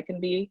about where I can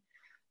be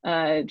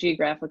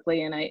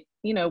geographically. And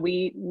you know,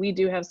 we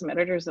do have some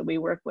editors that we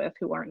work with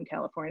who aren't in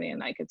California,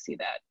 and I could see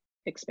that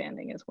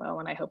expanding as well.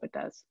 And I hope it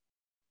does.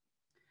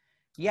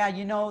 Yeah,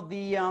 you know,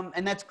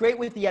 and that's great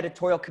with the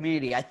editorial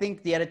community. I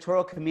think the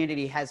editorial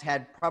community has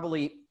had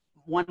probably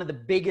one of the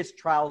biggest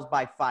trials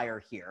by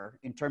fire here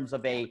in terms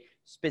of a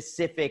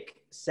specific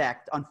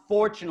sect.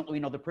 Unfortunately,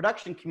 you know, the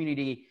production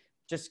community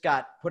just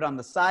got put on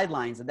the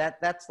sidelines, and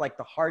that's like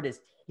the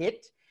hardest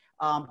hit.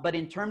 But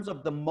in terms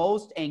of the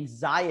most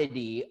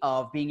anxiety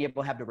of being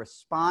able to have to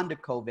respond to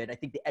COVID, I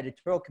think the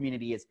editorial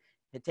community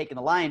had taken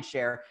the lion's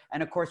share.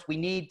 And of course, we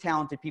need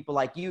talented people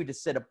like you to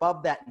sit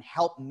above that and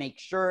help make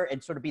sure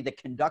and sort of be the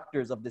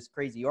conductors of this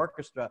crazy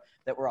orchestra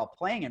that we're all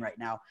playing in right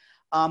now.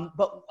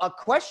 But a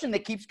question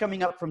that keeps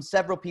coming up from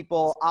several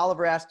people,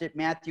 Oliver asked it,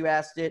 Matthew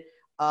asked it.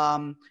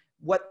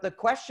 What the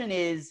question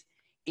is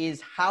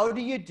how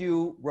do you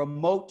do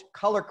remote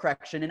color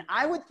correction? And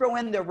I would throw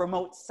in the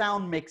remote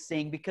sound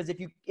mixing, because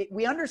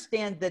we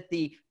understand that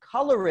the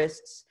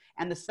colorists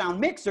and the sound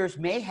mixers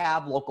may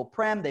have local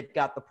prem, they've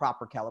got the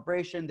proper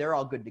calibration, they're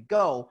all good to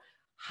go.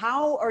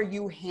 How are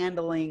you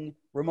handling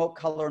remote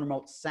color and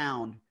remote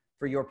sound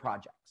for your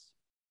projects?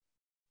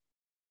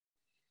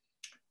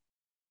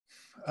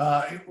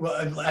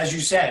 Well, as you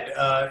said,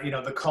 you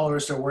know, the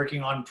colorists are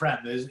working on prem.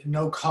 There's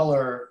no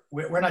color.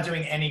 We're not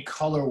doing any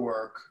color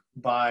work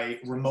by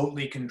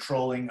remotely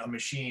controlling a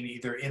machine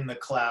either in the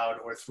cloud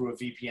or through a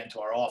VPN to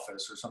our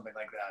office or something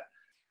like that.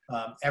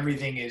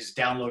 Everything is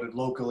downloaded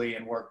locally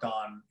and worked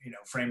on, you know,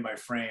 frame by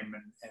frame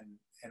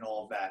and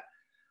all of that.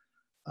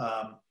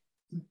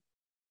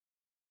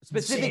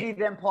 Specifically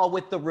then, Paul,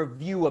 with the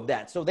review of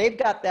that. So they've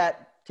got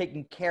that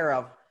taken care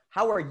of.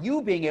 How are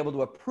you being able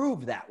to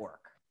approve that work?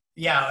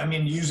 Yeah, I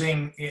mean,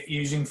 using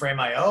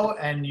Frame.io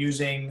and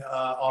using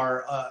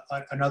our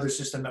another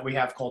system that we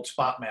have called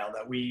SpotMail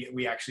that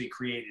we actually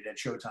created at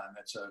Showtime.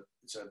 It's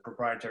a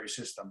proprietary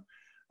system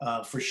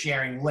for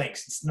sharing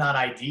links. It's not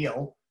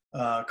ideal.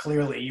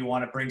 Clearly, you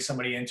want to bring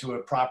somebody into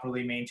a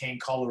properly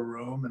maintained color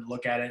room and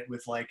look at it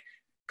with like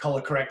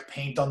color correct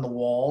paint on the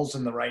walls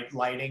and the right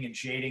lighting and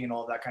shading and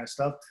all that kind of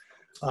stuff.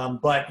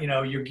 But you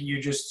know,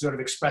 you're just sort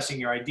of expressing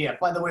your idea.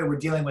 By the way, we're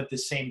dealing with the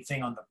same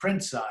thing on the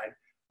print side,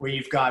 where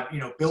you've got, you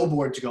know,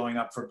 billboards going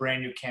up for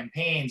brand new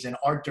campaigns, and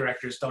art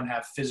directors don't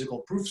have physical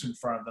proofs in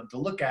front of them to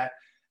look at.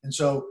 And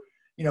so,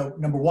 you know,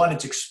 number one,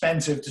 it's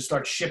expensive to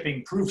start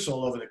shipping proofs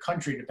all over the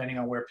country, depending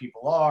on where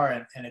people are.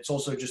 And it's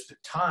also just the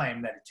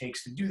time that it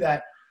takes to do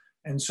that.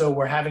 And so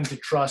we're having to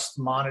trust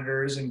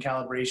monitors and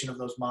calibration of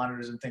those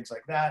monitors and things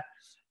like that.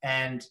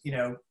 And, you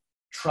know,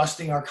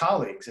 trusting our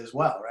colleagues as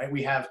well, right?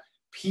 We have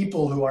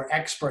people who are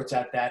experts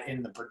at that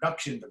in the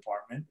production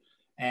department.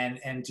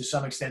 And to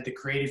some extent, the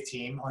creative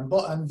team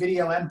on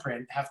video and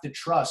print have to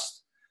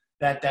trust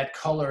that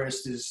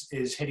colorist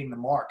is hitting the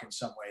mark in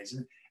some ways.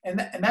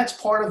 And that's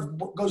part of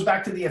what goes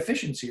back to the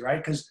efficiency,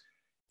 right? Because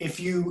if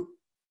you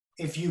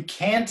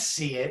can't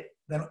see it,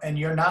 then, and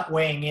you're not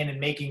weighing in and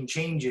making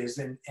changes,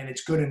 and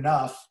it's good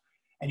enough,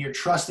 and you're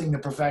trusting the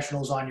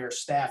professionals on your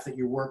staff that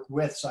you work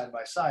with side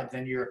by side,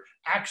 then you're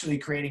actually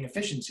creating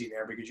efficiency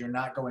there, because you're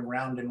not going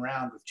round and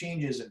round with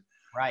changes and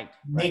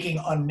making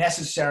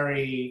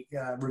unnecessary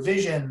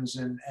revisions.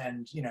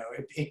 And you know,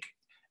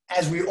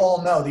 as we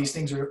all know, these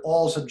things are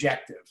all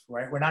subjective,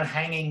 right? We're not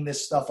hanging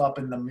this stuff up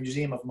in the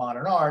Museum of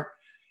Modern Art.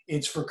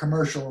 It's for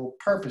commercial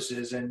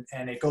purposes, and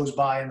it goes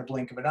by in the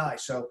blink of an eye.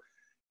 So,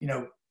 you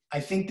know, I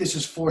think this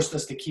has forced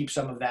us to keep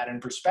some of that in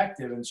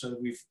perspective, and so that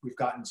we've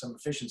gotten some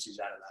efficiencies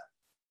out of that.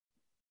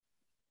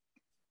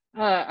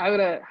 I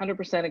would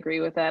 100% agree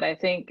with that. I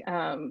think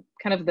kind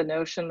of the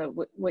notion that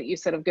what you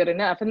said of good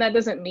enough, and that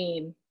doesn't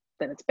mean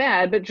that it's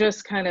bad, but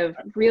just kind of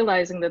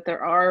realizing that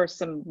there are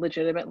some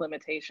legitimate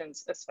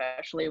limitations,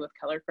 especially with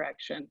color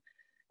correction.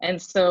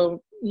 And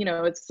so, you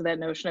know, it's that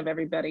notion of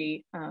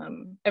everybody,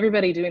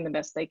 everybody doing the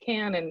best they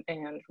can,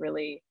 and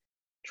really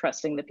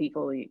trusting the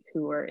people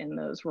who are in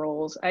those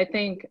roles. I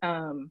think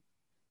on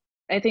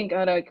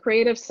a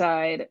creative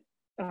side,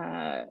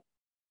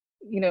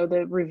 you know,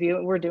 the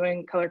review, we're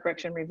doing color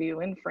correction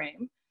review in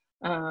Frame.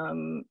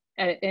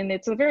 And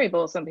it's a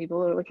variable. Some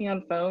people are looking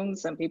on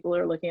phones, some people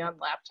are looking on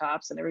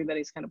laptops, and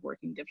everybody's kind of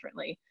working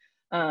differently.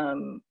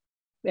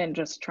 And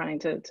just trying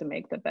to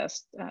make the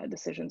best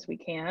decisions we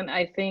can.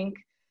 I think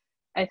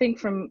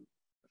from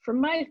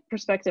my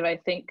perspective, I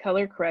think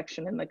color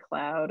correction in the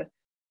cloud,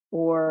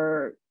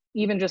 or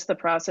even just the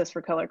process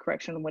for color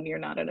correction when you're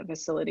not in a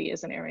facility,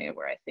 is an area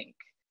where I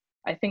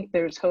think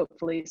there's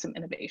hopefully some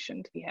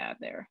innovation to be had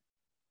there.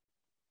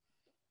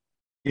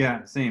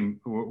 Yeah,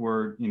 same.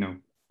 We're you know,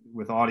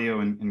 with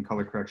audio and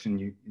color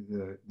correction,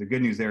 the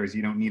good news there is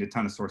you don't need a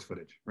ton of source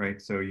footage,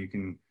 right? So you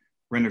can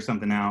render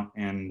something out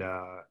and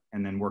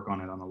then work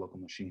on it on a local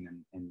machine,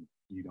 and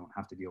you don't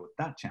have to deal with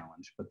that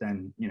challenge. But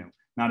then, you know,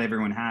 not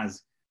everyone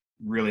has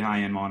really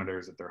high-end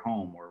monitors at their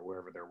home or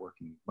wherever they're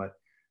working. But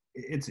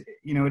it's,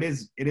 you know, it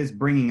is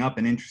bringing up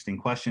an interesting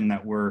question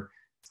that we're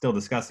still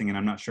discussing, and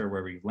I'm not sure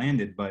where we've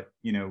landed. But,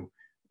 you know,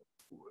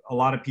 a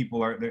lot of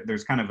people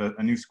there's kind of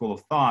a new school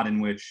of thought in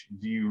which,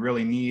 do you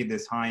really need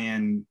this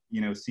high-end,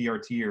 you know,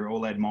 CRT or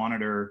OLED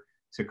monitor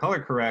to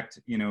color correct,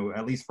 you know,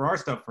 at least for our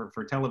stuff,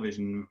 for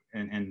television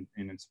and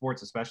in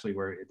sports especially,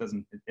 where it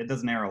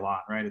doesn't air a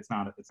lot, right? It's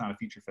not a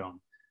feature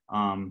film.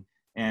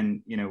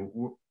 And, you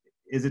know,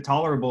 is it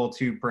tolerable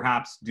to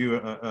perhaps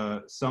do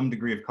some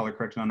degree of color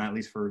correction on that, at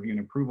least for review and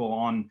approval,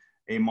 on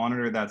a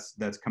monitor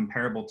that's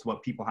comparable to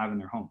what people have in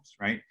their homes,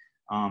 right?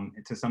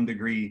 To some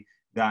degree,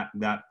 that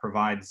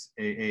provides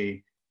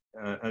a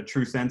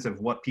true sense of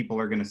what people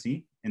are going to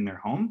see in their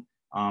home.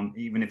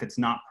 Even if it's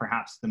not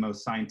perhaps the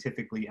most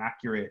scientifically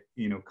accurate,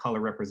 you know,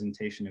 color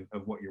representation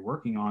of what you're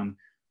working on,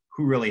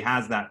 who really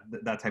has that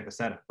type of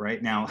setup,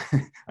 right? Now,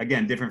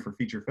 again, different for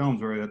feature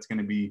films where that's going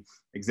to be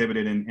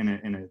exhibited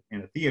in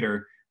a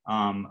theater.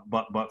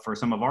 But for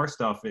some of our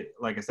stuff,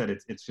 like I said,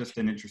 it's just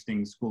an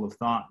interesting school of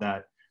thought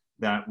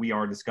that we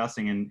are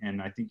discussing,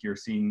 and I think you're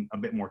seeing a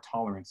bit more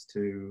tolerance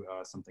to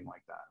something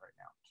like that right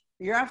now.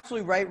 You're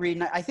absolutely right, Reed.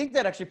 And I think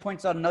that actually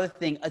points out another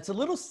thing. It's a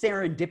little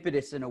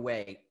serendipitous in a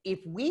way. If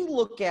we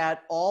look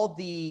at all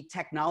the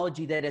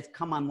technology that has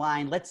come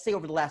online, let's say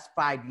over the last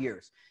 5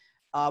 years,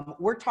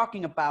 we're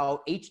talking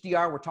about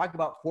HDR, we're talking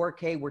about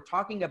 4K, we're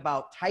talking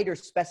about tighter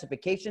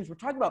specifications, we're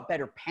talking about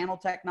better panel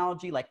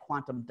technology like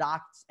quantum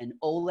dots and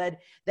OLED.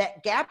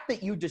 That gap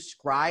that you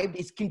described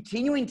is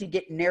continuing to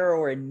get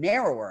narrower and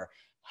narrower.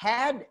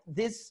 Had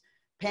this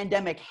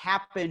pandemic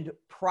happened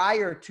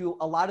prior to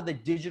a lot of the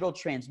digital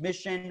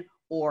transmission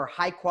or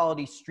high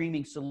quality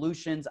streaming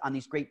solutions on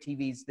these great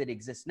TVs that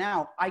exist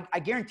now, I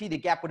guarantee the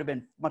gap would have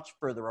been much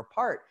further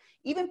apart.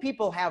 Even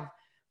people have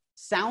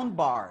sound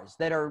bars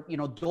that are, you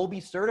know, Dolby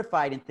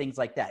certified and things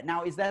like that.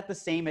 Now, is that the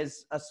same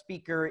as a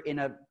speaker in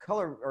a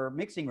color or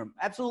mixing room?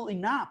 Absolutely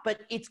not, but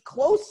it's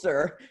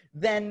closer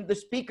than the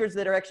speakers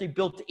that are actually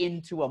built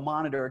into a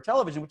monitor or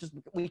television, which is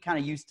we kind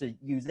of used to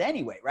use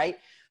anyway, right?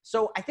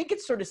 So I think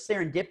it's sort of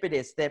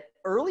serendipitous that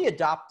early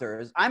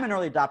adopters, I'm an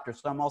early adopter,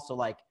 so I'm also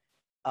like,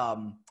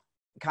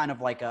 kind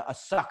of like a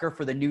sucker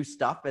for the new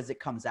stuff as it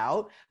comes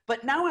out.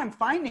 But now I'm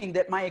finding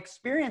that my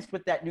experience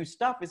with that new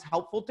stuff is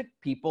helpful to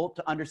people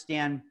to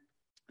understand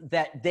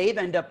that they've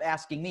end up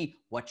asking me,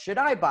 what should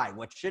I buy?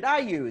 What should I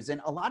use?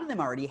 And a lot of them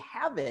already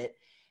have it.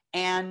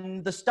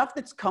 And the stuff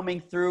that's coming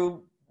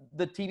through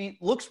the TV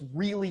looks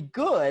really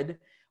good.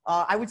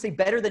 I would say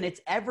better than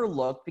it's ever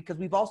looked, because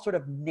we've all sort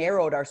of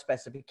narrowed our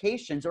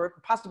specifications or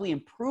possibly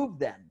improved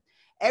them.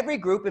 Every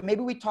group, and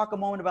maybe we talk a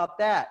moment about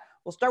that.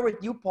 We'll start with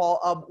you,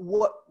 Paul.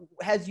 What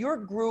has your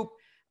group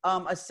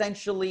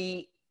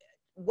essentially,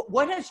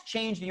 what has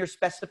changed in your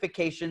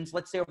specifications,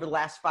 let's say over the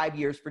last 5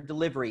 years for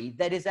delivery,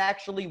 that is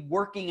actually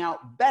working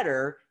out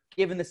better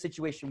given the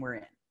situation we're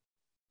in?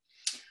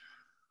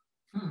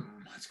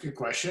 That's a good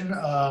question.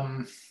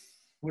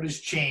 What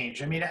has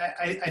changed? I mean,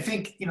 I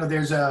think, you know,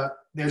 there's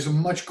a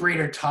much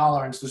greater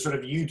tolerance. The sort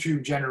of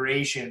YouTube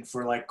generation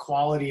for like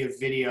quality of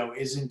video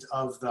isn't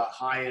of the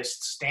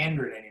highest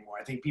standard anymore.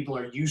 I think people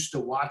are used to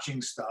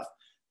watching stuff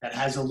that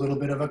has a little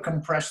bit of a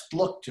compressed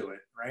look to it,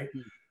 right?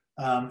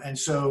 And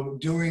so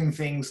doing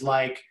things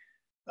like,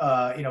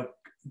 you know,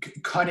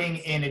 cutting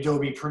in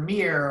Adobe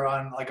Premiere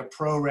on like a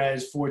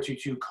ProRes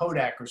 422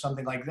 codec or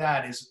something like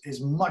that is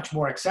much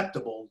more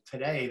acceptable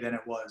today than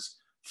it was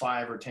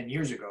 5 or 10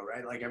 years ago,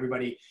 right? Like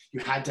everybody,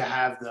 you had to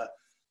have the,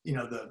 you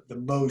know, the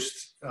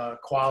most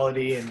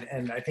quality,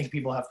 and I think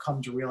people have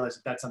come to realize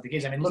that that's not the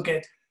case. I mean, look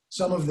at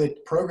some of the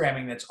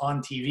programming that's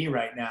on TV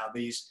right now,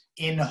 these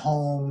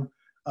in-home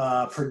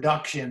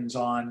productions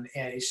on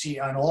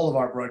all of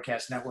our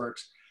broadcast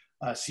networks,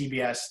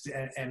 CBS,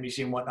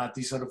 NBC and whatnot,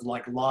 these sort of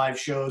like live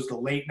shows, the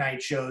late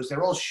night shows,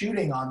 they're all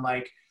shooting on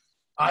like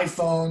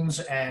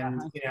iPhones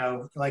and, you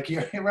know, like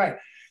you're right.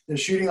 They're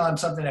shooting on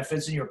something that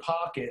fits in your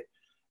pocket.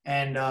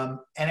 and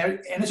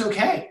it's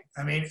okay.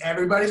 I mean,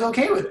 everybody's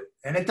okay with it,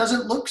 and it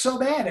doesn't look so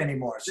bad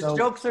anymore. So the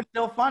jokes are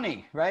still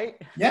funny, right?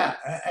 yeah,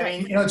 I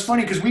mean, it's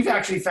funny because we've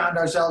actually found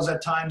ourselves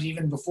at times,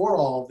 even before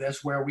all of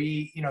this, where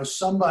we,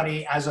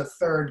 somebody as a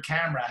third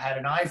camera had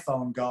an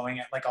iPhone going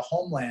at like a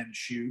Homeland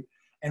shoot,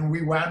 and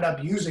we wound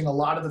up using a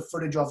lot of the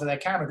footage off of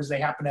that camera because they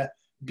happen to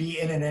be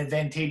in an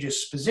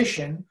advantageous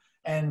position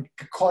and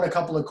caught a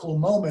couple of cool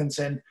moments.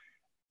 And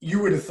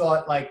you would have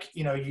thought like,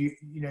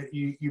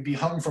 you'd be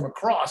hung from a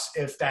cross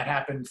if that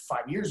happened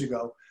 5 years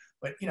ago.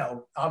 But,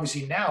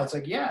 obviously now it's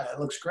like, yeah, that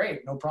looks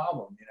great. No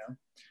problem,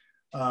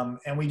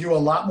 and we do a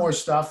lot more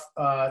stuff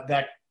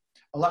a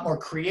lot more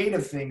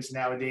creative things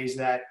nowadays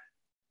that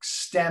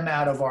stem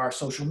out of our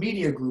social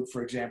media group,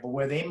 for example,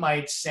 where they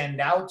might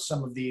send out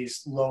some of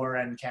these lower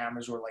end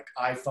cameras or like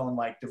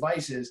iPhone-like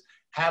devices,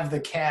 have the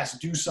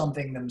cast do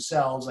something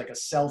themselves, like a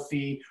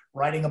selfie,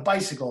 riding a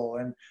bicycle.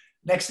 And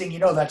next thing you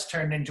know, that's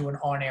turned into an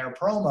on-air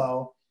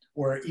promo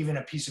or even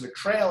a piece of a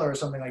trailer or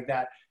something like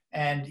that.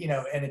 And,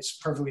 and it's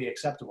perfectly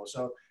acceptable.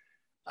 So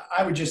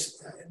I would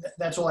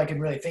that's all I can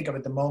really think of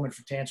at the moment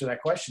to answer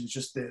that question. It's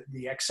just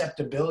the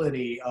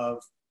acceptability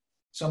of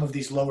some of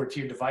these lower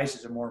tier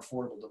devices and more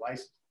affordable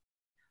devices.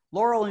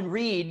 Laurel and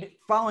Reed,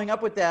 following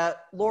up with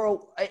that,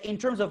 Laurel, in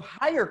terms of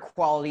higher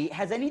quality,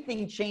 has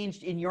anything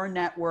changed in your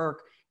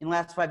network in the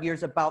last 5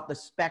 years about the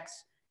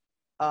specs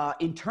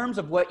in terms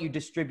of what you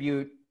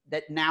distribute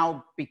that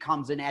now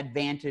becomes an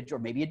advantage or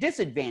maybe a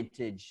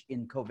disadvantage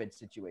in COVID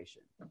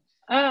situation?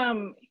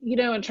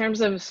 In terms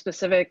of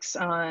specifics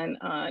on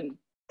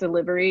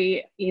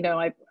delivery,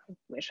 I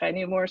wish I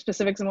knew more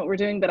specifics on what we're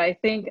doing, but I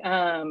think,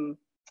 on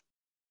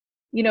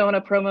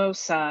a promo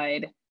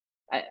side,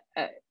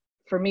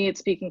 for me, it's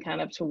speaking kind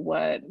of to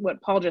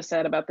what Paul just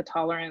said about the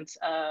tolerance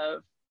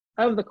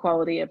of the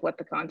quality of what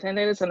the content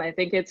is. And I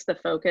think it's the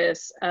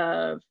focus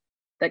of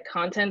that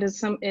content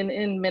is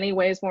in many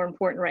ways more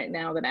important right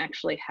now than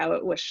actually how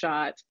it was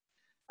shot,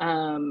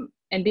 and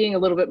being a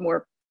little bit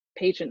more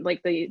patient.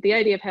 Like the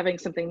idea of having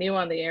something new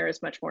on the air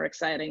is much more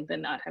exciting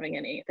than not having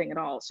anything at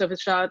all. So if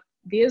it's shot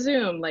via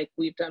Zoom, like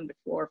we've done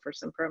before for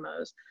some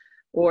promos,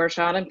 or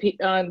shot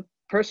on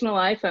personal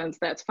iPhones,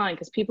 that's fine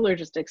because people are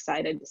just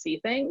excited to see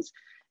things.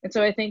 And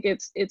so I think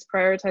it's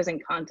prioritizing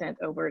content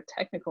over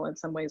technical in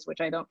some ways, which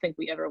I don't think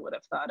we ever would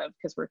have thought of,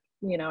 because we're,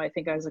 I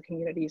think as a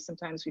community,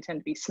 sometimes we tend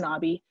to be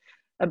snobby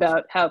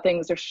about how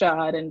things are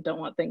shot and don't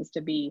want things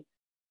to be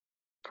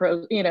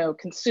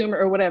consumer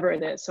or whatever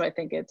it is. So I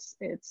think it's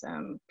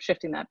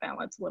shifting that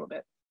balance a little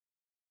bit.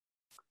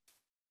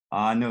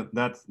 No,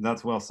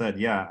 that's well said.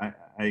 Yeah,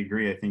 I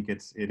agree. I think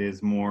it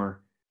is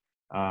more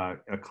a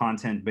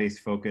content-based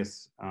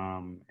focus.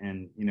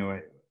 And,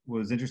 what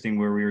was interesting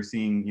where we were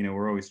seeing,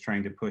 we're always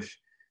trying to push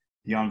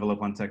the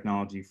envelope on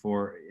technology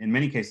for, in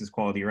many cases,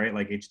 quality, right?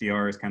 Like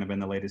HDR has kind of been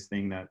the latest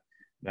thing that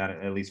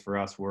at least for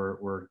us,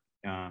 we're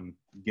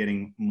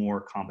getting more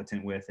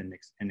competent with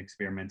and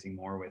experimenting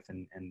more with.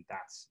 And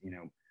that's,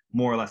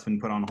 more or less been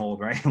put on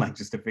hold, right? Like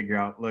just to figure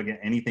out, look at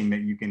anything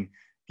that you can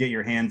get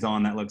your hands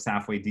on that looks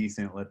halfway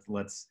decent.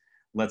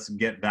 Let's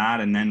get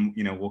that. And then,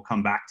 we'll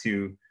come back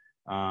to,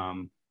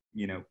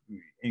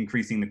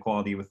 increasing the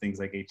quality with things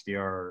like HDR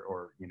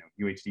or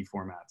UHD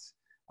formats.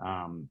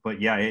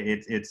 But yeah,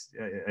 it's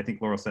I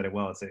think Laurel said it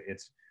well.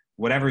 It's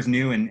whatever's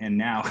new and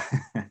now,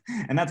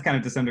 and that's kind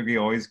of to some degree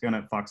always going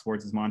to Fox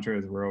Sports' mantra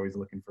is we're always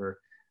looking for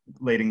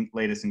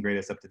latest and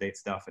greatest up-to-date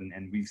stuff.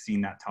 And we've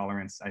seen that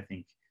tolerance, I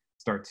think,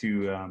 start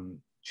to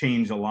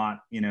change a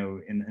lot,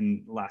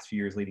 in the last few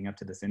years leading up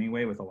to this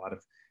anyway, with a lot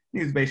of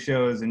news-based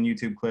shows and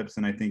YouTube clips.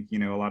 And I think, a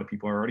lot of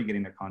people are already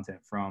getting their content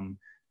from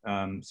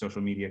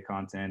social media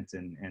content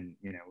and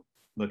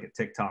look at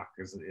TikTok,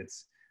 because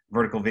it's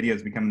vertical video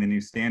is becoming the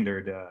new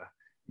standard,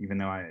 even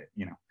though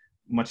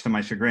much to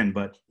my chagrin,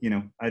 but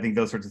I think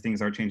those sorts of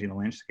things are changing the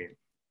landscape.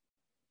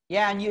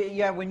 Yeah,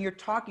 and when you're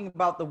talking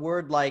about the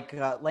word like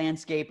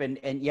landscape and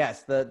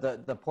yes,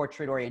 the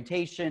portrait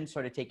orientation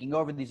sort of taking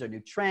over, these are new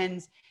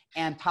trends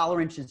and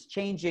tolerance is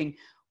changing.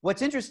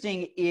 What's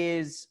interesting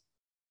is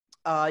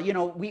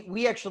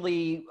we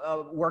actually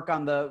work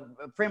on the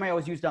Frame.io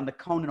was used on the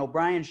Conan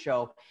O'Brien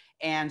show,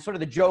 and sort of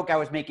the joke I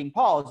was making,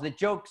 Paul, is that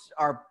jokes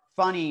are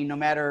funny no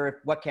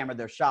matter what camera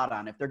they're shot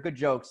on. If they're good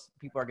jokes,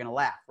 people are going to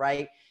laugh,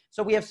 right?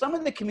 So we have some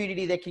of the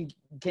community that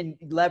can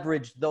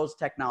leverage those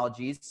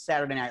technologies.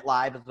 Saturday Night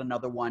Live is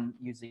another one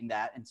using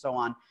that, and so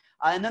on.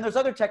 And then there's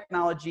other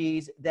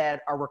technologies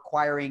that are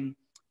requiring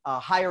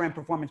higher end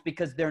performance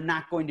because they're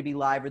not going to be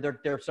live, or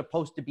they're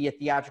supposed to be a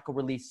theatrical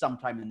release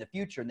sometime in the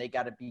future, and they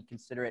got to be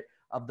considerate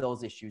of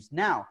those issues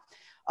now.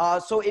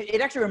 So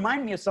it actually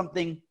reminded me of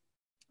something.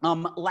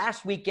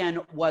 Last weekend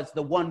was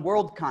the One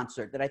World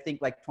concert that I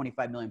think like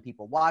 25 million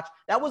people watched.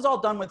 That was all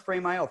done with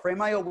Frame.io.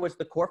 Frame.io was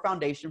the core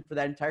foundation for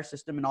that entire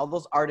system, and all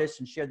those artists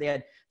and shared. They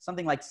had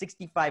something like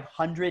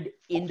 6,500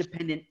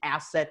 independent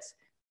assets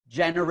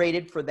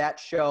generated for that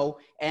show.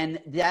 And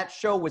that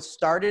show was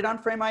started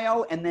on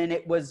Frame.io, and then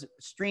it was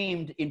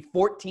streamed in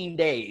 14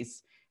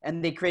 days.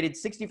 And they created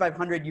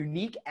 6,500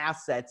 unique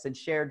assets and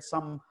shared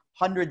some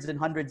hundreds and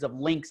hundreds of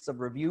links of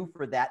review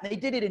for that. And they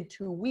did it in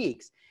 2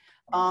 weeks.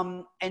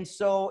 And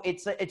so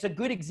it's a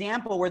good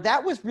example where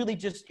that was really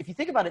just, if you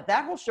think about it,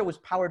 that whole show was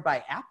powered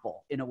by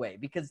Apple in a way,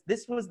 because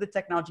this was the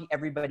technology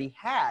everybody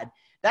had.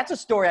 That's a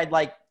story I'd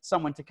like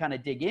someone to kind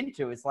of dig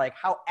into, is like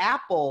how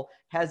Apple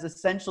has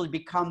essentially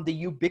become the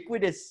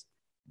ubiquitous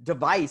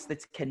device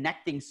that's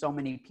connecting so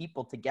many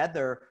people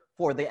together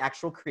for the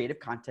actual creative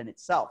content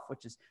itself,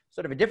 which is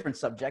sort of a different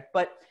subject.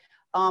 But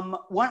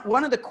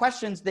one of the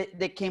questions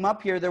that came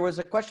up here, there was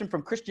a question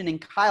from Christian and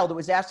Kyle that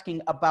was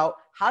asking about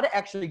how to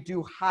actually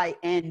do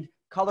high-end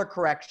color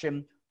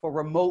correction for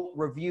remote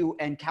review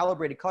and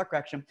calibrated color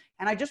correction.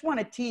 And I just want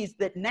to tease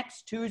that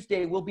next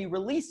Tuesday, we'll be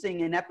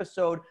releasing an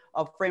episode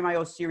of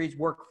Frame.io series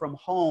Workflow from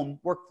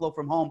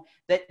Home,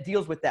 that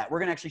deals with that. We're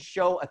going to actually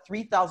show a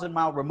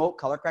 3,000-mile remote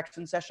color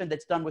correction session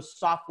that's done with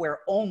software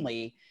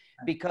only,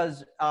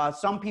 because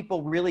some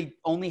people really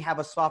only have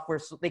a software,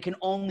 so they can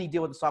only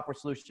deal with the software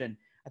solution.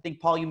 I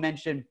think, Paul, you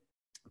mentioned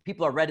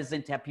people are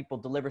reticent to have people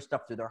deliver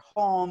stuff to their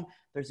home.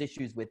 There's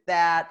issues with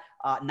that.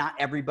 Not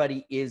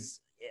everybody is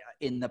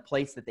in the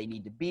place that they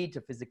need to be to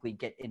physically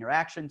get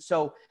interaction.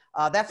 So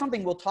that's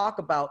something we'll talk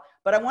about.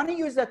 But I want to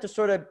use that to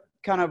sort of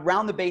kind of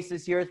round the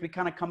bases here as we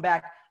kind of come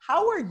back.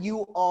 How are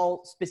you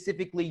all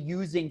specifically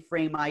using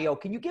Frame.io?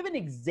 Can you give an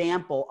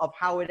example of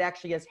how it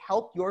actually has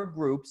helped your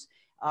groups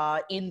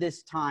in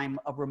this time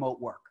of remote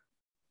work?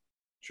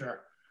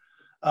 Sure.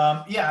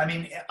 Yeah, I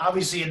mean,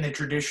 obviously in the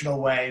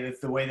traditional way,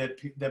 the way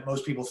that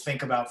most people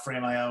think about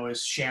Frame.io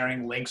is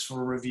sharing links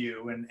for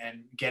review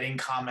and getting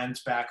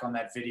comments back on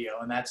that video.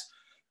 And that's,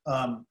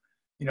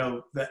 you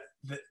know,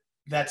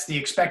 that's the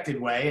expected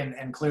way.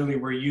 And clearly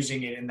we're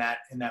using it in that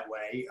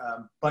way.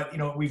 But, you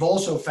know, we've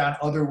also found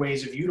other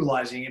ways of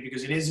utilizing it,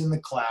 because it is in the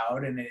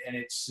cloud, and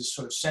it's this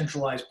sort of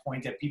centralized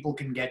point that people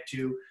can get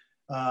to,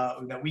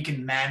 that we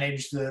can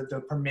manage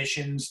the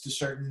permissions to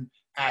certain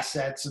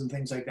assets and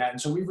things like that. And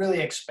so we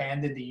really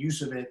expanded the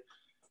use of it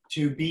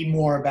to be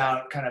more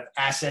about kind of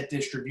asset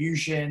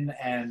distribution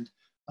and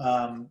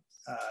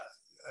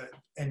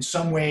in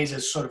some ways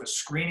as sort of a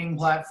screening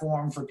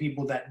platform for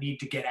people that need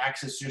to get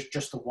access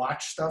just to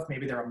watch stuff.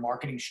 Maybe they're a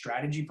marketing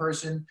strategy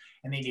person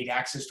and they need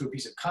access to a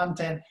piece of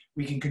content.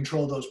 We can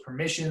control those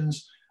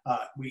permissions.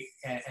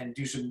 And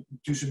do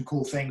some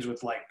cool things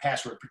with like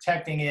password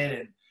protecting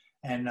it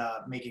and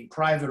making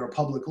private or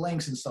public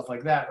links and stuff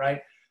like that,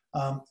 right?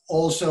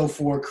 Also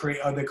for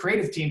the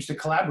creative teams to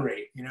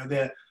collaborate. You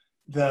know,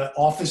 the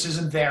office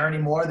isn't there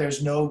anymore.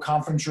 There's no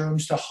conference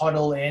rooms to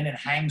huddle in and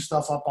hang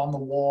stuff up on the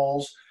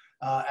walls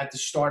at the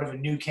start of a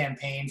new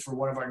campaign for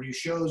one of our new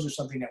shows or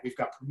something that we've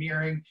got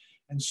premiering.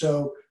 And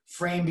so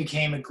Frame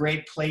became a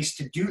great place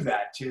to do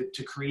that,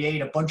 to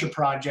create a bunch of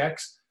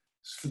projects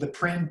for the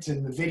print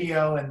and the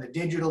video and the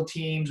digital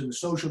teams and the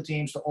social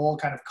teams to all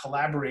kind of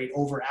collaborate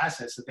over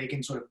assets that they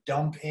can sort of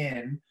dump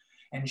in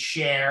and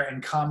share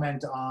and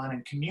comment on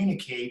and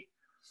communicate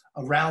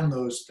around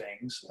those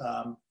things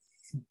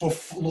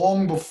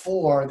long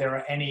before there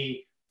are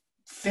any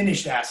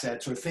finished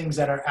assets or things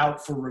that are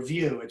out for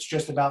review. It's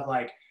just about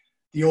like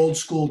the old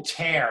school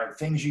tear,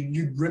 things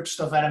you'd rip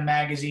stuff out of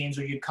magazines,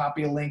 or you'd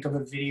copy a link of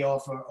a video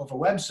of a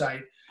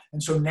website.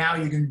 And so now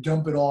you can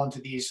dump it all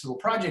into these little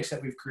projects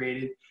that we've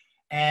created,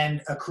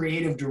 and a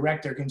creative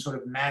director can sort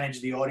of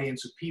manage the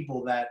audience of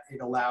people that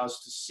it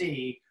allows to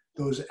see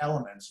those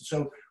elements.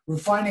 So we're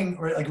finding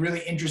like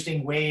really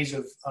interesting ways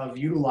of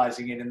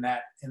utilizing it in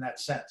that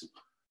sense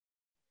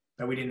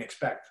that we didn't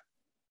expect.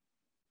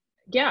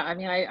 Yeah, I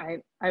mean,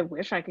 I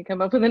wish I could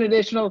come up with an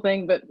additional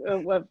thing, but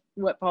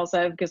what Paul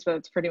said, because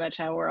that's pretty much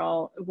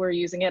how we're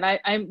using it.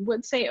 I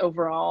would say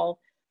overall,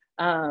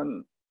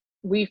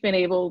 we've been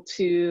able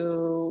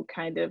to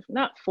kind of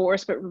not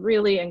force, but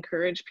really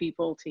encourage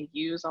people to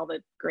use all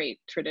the great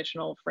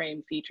traditional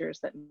Frame features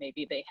that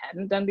maybe they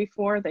hadn't done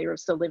before. They were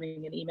still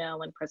living in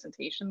email and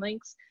presentation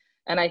links.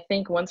 And I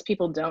think once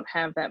people don't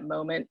have that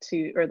moment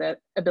or that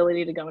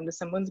ability to go into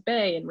someone's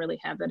bay and really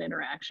have that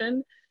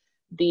interaction,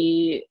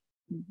 the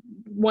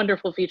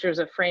wonderful features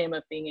of Frame,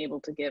 of being able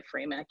to give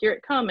frame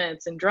accurate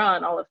comments and draw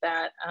and all of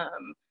that,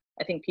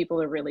 I think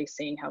people are really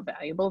seeing how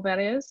valuable that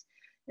is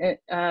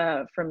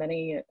for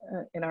many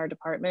in our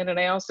department. And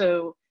I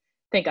also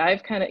think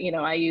I've kind of,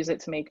 I use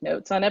it to make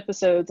notes on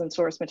episodes and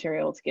source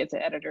material to get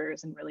to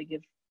editors and really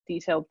give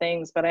detailed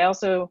things. But I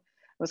also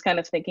was kind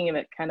of thinking of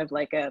it kind of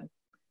like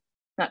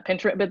not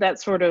Pinterest, but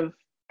that sort of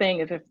thing.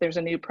 If there's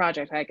a new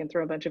project, I can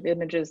throw a bunch of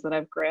images that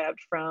I've grabbed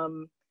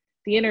from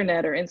the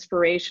internet or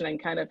inspiration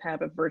and kind of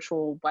have a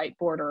virtual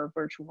whiteboard or a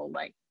virtual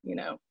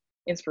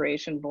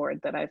inspiration board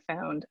that I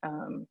found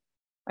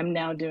I'm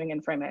now doing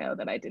in Frame.io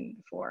that I didn't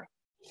before.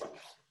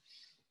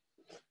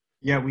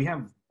 Yeah, we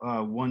have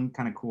one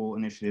kind of cool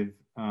initiative.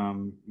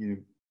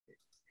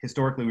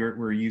 Historically,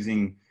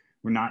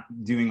 we're not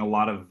doing a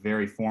lot of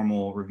very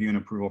formal review and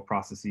approval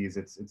processes.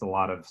 It's a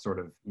lot of sort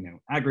of,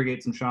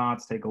 aggregate some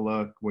shots, take a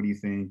look, what do you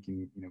think,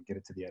 and get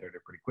it to the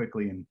editor pretty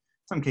quickly. And in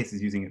some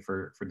cases using it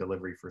for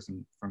delivery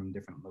from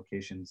different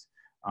locations.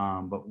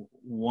 But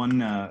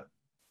one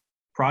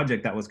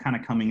project that was kind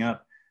of coming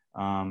up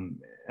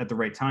at the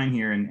right time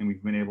here, and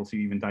we've been able to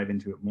even dive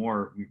into it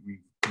more.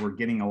 We're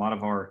getting a lot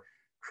of our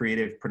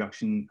creative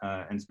production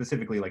and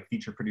specifically like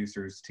feature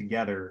producers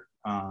together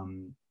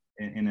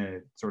in a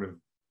sort of,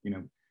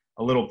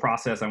 a little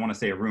process. I want to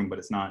say a room, but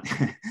it's not.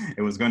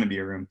 It was going to be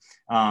a room,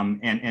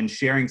 and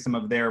sharing some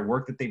of their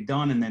work that they've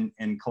done,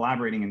 and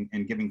collaborating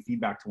and giving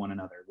feedback to one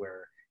another.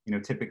 Where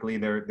typically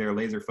they're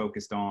laser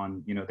focused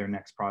on their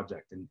next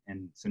project,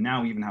 and so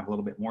now we even have a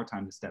little bit more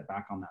time to step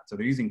back on that. So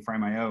they're using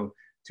Frame.io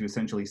to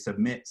essentially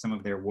submit some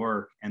of their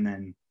work and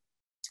then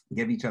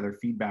give each other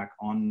feedback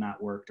on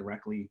that work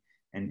directly,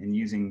 and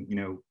using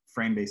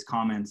frame-based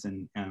comments,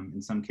 and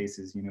in some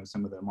cases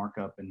some of the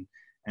markup, and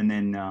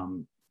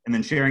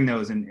then sharing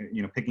those, and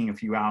picking a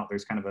few out.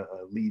 There's kind of a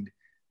lead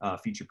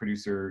feature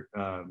producer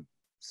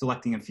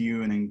selecting a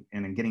few, and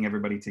then getting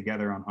everybody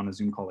together on a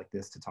Zoom call like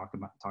this to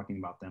talking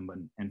about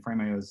them. And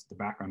Frame.io is the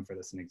background for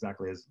this, and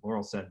exactly as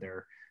Laurel said,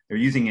 they're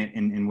using it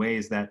in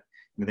ways that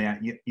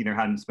they either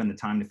hadn't spent the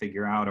time to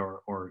figure out,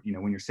 or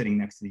when you're sitting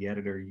next to the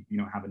editor, you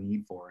don't have a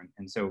need for.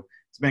 And so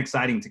it's been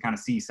exciting to kind of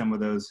see some of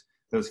those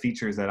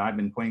features that I've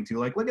been pointing to,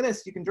 like, look at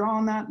this, you can draw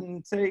on that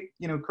and say,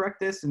 correct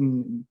this,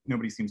 and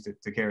nobody seems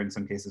to care in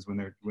some cases when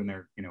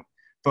they're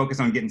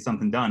focused on getting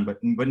something done.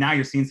 But now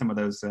you're seeing some of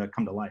those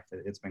come to life.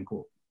 It's been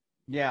cool.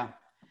 Yeah.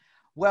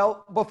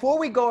 Well, before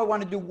we go, I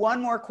want to do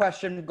one more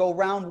question, go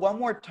around one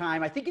more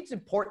time. I think it's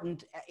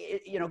important,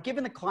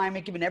 given the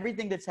climate, given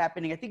everything that's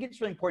happening, I think it's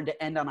really important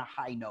to end on a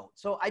high note.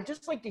 So I'd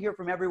just like to hear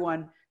from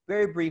everyone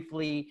very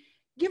briefly.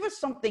 Give us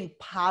something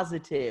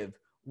positive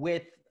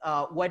with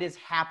what is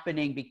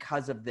happening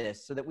because of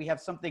this, so that we have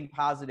something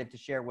positive to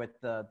share with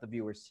the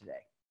viewers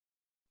today.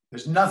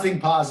 There's nothing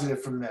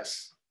positive from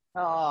this.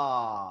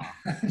 Oh,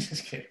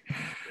 just kidding.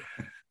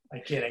 I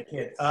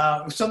kid.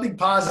 Something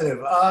positive.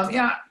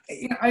 Yeah.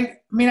 I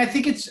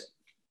think it's,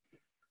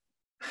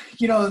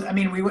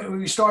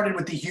 we started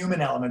with the human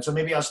element, so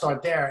maybe I'll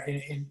start there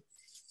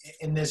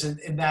in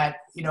that,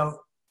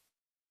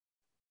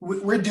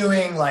 we're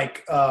doing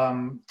like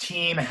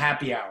team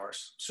happy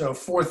hours. So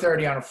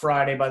 4:30 on a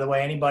Friday, by the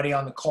way, anybody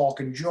on the call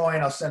can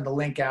join. I'll send the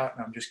link out.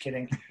 No, I'm just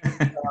kidding.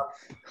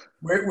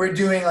 We're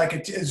doing like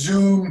a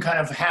Zoom kind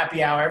of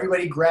happy hour.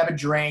 Everybody grab a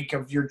drink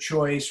of your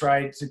choice,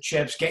 right? It's the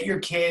chips, get your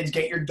kids,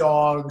 get your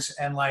dogs.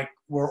 And like,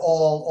 we're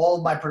all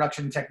of my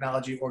production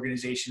technology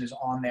organization is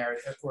on there,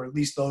 or at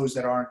least those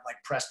that aren't like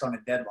pressed on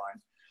a deadline.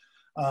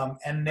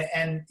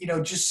 And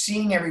just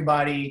seeing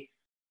everybody,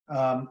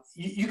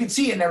 you can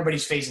see it in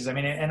everybody's faces. And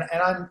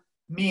I'm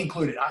me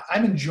included.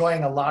 I'm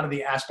enjoying a lot of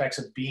the aspects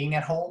of being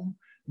at home,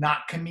 not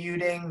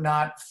commuting,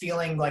 not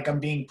feeling like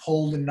I'm being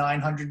pulled in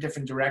 900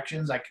 different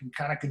directions. I can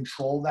kind of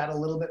control that a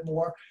little bit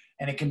more,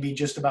 and it can be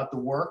just about the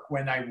work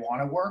when I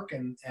want to work.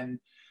 And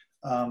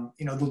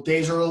the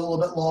days are a little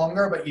bit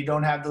longer, but you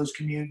don't have those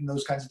commute and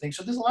those kinds of things.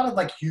 So there's a lot of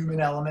like human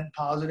element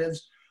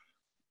positives.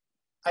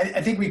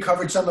 I think we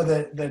covered some of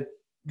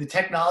the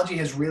technology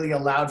has really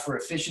allowed for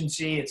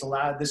efficiency.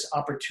 This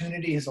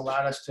opportunity has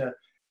allowed us to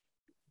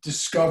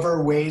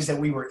discover ways that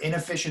we were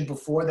inefficient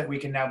before that we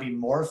can now be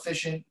more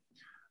efficient.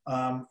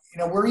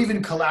 We're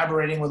even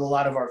collaborating with a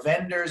lot of our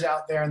vendors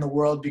out there in the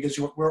world, because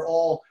we're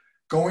all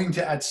going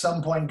to at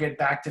some point get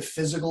back to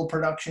physical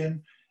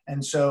production.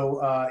 And so,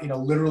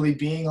 literally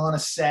being on a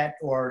set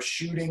or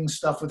shooting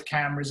stuff with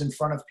cameras in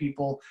front of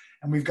people,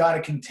 and we've got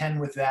to contend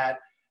with that.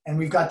 And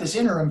we've got this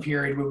interim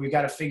period where we've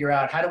got to figure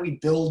out, how do we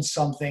build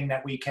something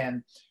that we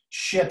can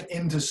ship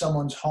into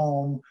someone's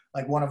home,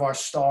 like one of our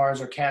stars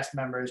or cast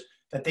members,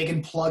 that they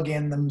can plug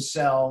in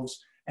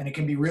themselves, and it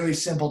can be really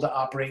simple to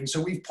operate. And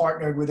so we've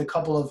partnered with a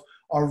couple of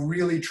our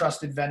really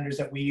trusted vendors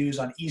that we use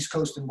on East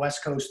Coast and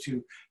West Coast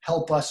to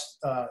help us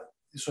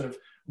sort of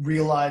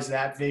realize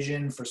that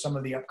vision for some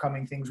of the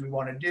upcoming things we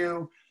want to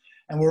do.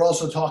 And we're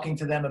also talking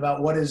to them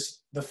about what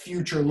does the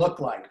future look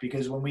like,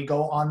 because when we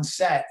go on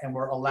set and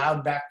we're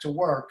allowed back to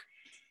work,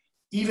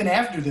 even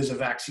after there's a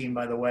vaccine,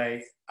 by the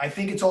way, I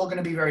think it's all going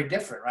to be very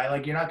different, right?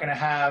 Like, you're not going to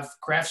have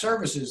craft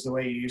services the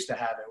way you used to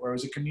have it, where it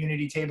was a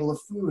community table of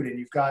food, and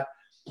you've got,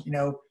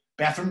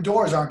 bathroom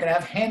doors aren't going to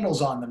have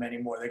handles on them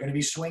anymore. They're going to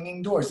be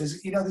swinging doors.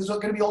 There's going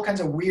to be all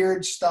kinds of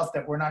weird stuff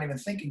that we're not even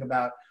thinking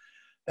about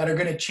that are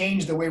going to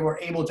change the way we're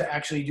able to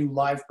actually do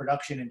live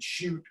production and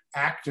shoot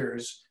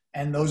actors.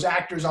 And those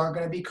actors aren't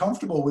going to be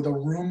comfortable with a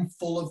room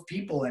full of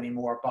people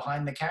anymore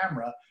behind the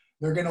camera.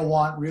 They're going to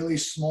want really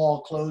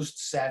small closed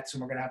sets,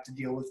 and we're going to have to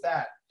deal with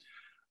that.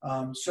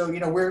 I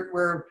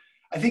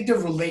think the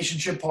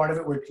relationship part of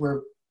it,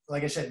 we're,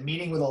 like I said,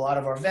 meeting with a lot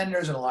of our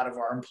vendors and a lot of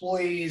our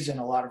employees and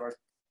a lot of our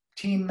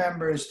team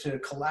members to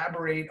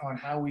collaborate on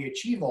how we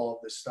achieve all of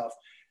this stuff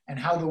and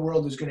how the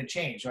world is going to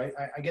change. Right?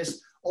 I guess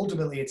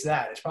ultimately it's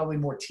that. It's probably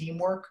more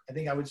teamwork, I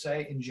think I would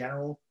say, in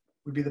general,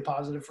 would be the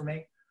positive for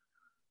me.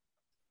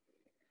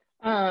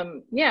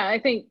 Yeah, I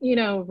think,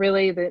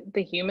 really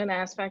the human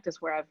aspect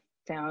is where I've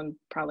found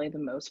probably the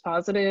most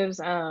positives.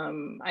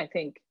 I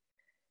think,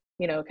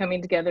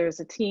 coming together as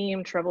a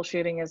team,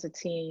 troubleshooting as a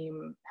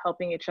team,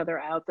 helping each other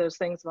out, those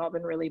things have all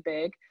been really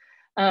big.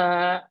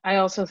 I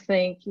also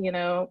think,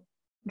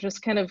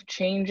 just kind of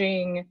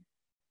changing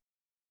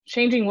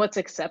changing what's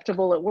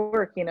acceptable at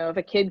work. You know, if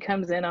a kid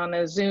comes in on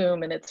a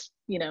Zoom and it's,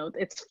 you know,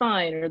 it's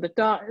fine, or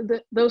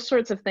those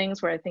sorts of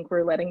things where I think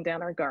we're letting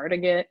down our guard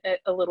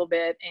a little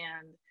bit,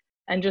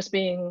 and just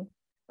being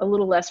a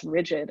little less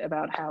rigid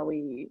about how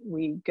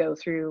we go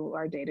through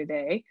our day to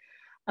day.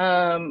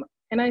 And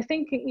I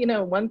think, you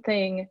know, one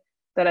thing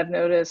that I've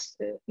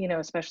noticed, you know,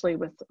 especially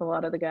with a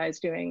lot of the guys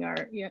doing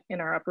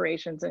in our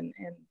operations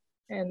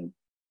and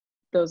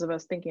those of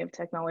us thinking of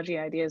technology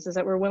ideas, is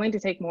that we're willing to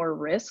take more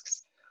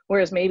risks.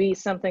 Whereas maybe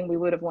something we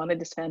would have wanted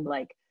to spend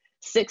like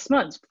 6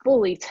 months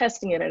fully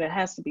testing it and it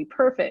has to be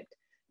perfect.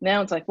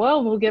 Now it's like,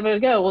 well, we'll give it a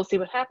go. We'll see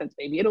what happens.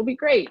 Maybe it'll be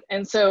great.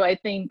 And so I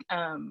think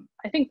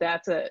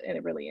that's a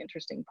really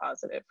interesting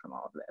positive from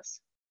all of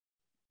this.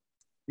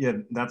 Yeah,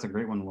 that's a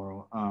great one,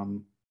 Laurel.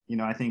 You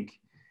know, I think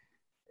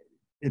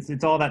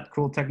it's all that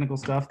cool technical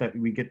stuff that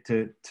we get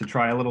to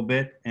try a little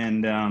bit,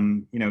 and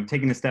you know,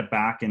 taking a step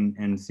back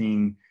and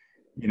seeing,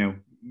 you know,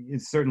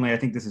 it's certainly, I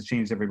think this has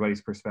changed everybody's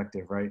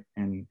perspective, right?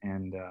 And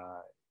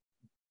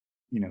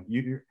you know,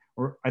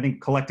 I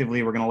think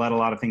collectively we're going to let a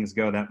lot of things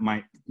go that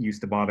might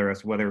used to bother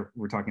us, whether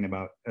we're talking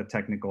about a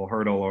technical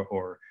hurdle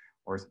or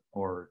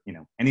you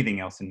know, anything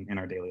else in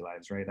our daily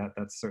lives, right?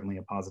 That's certainly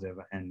a positive.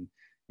 And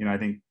you know, I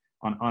think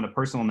on a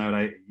personal note,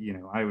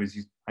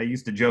 I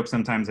used to joke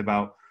sometimes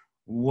about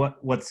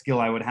what skill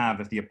I would have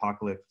if the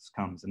apocalypse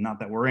comes, and not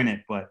that we're in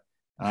it, but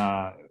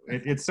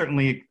it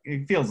certainly,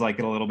 it feels like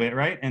it a little bit,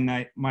 right? And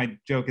my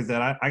joke is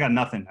that I got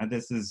nothing.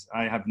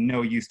 I have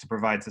no use to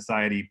provide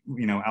society,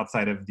 you know,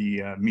 outside of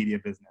the media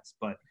business.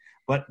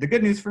 But the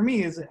good news for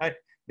me is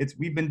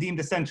we've been deemed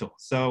essential.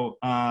 So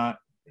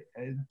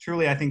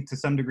truly, I think to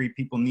some degree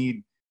people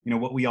need, you know,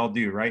 what we all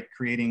do, right?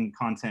 Creating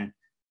content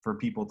for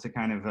people to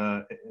kind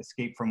of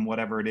escape from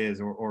whatever it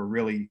is, or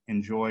really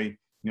enjoy,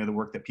 you know, the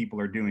work that people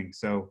are doing.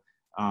 So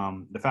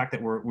the fact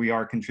that we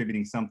are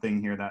contributing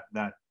something here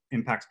that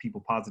impacts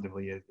people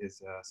positively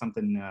is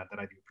something that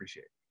I do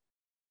appreciate.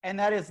 And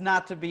that is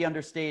not to be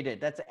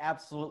understated. That's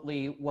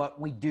absolutely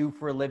what we do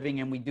for a living,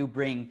 and we do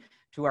bring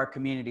to our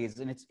communities,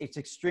 and it's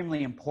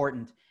extremely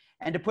important.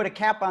 And to put a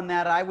cap on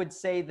that, I would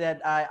say that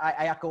I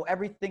echo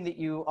everything that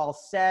you all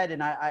said,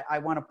 and I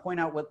want to point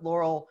out what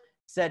Laurel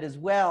said as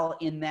well,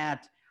 in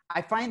that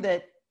I find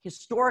that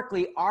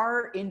historically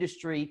our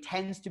industry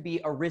tends to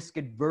be a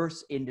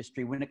risk-adverse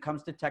industry when it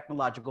comes to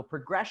technological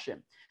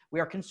progression. We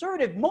are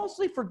conservative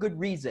mostly for good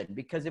reason,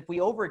 because if we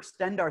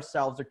overextend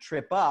ourselves or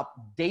trip up,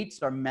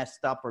 dates are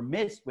messed up or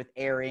missed with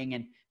airing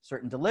and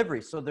certain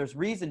deliveries. So there's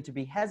reason to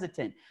be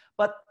hesitant.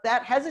 But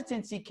that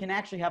hesitancy can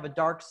actually have a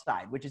dark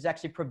side, which is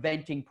actually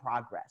preventing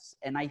progress.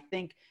 And I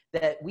think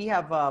that we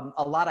have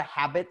a lot of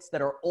habits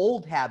that are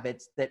old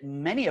habits that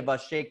many of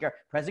us shake, our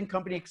present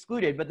company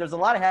excluded, but there's a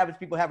lot of habits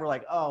people have. We're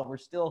like, oh, we're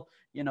still,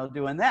 you know,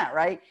 doing that,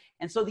 right?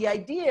 And so the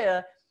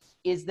idea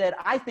is that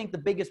I think the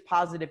biggest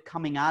positive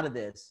coming out of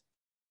this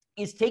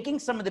is taking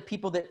some of the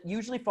people that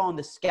usually fall in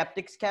the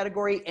skeptics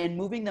category and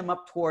moving them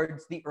up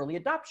towards the early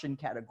adoption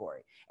category.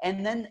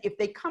 And then if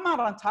they come out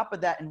on top of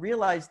that and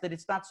realize that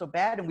it's not so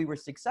bad and we were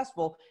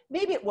successful,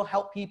 maybe it will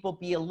help people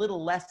be a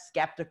little less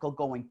skeptical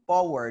going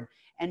forward,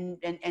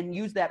 and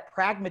use that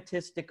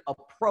pragmatistic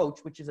approach,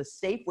 which is a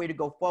safe way to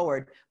go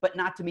forward, but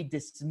not to be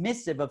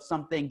dismissive of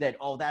something that,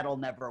 oh, that'll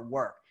never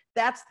work.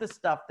 That's the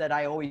stuff that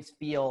I always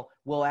feel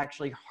will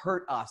actually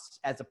hurt us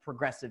as a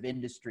progressive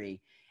industry.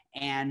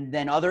 And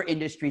then other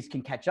industries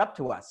can catch up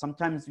to us.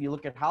 Sometimes you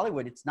look at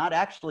Hollywood, it's not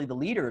actually the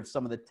leader of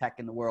some of the tech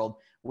in the world.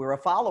 We're a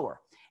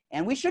follower.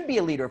 And we should be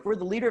a leader. If we're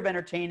the leader of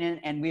entertainment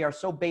and we are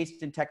so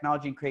based in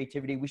technology and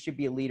creativity, we should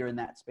be a leader in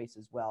that space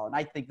as well. And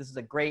I think this is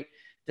a great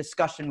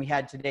discussion we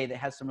had today that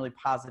has some really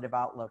positive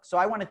outlook. So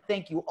I want to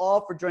thank you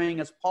all for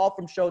joining us. Paul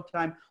from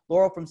Showtime,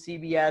 Laurel from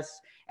CBS,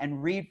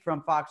 and Reed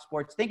from Fox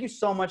Sports. Thank you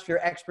so much for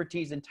your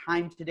expertise and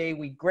time today.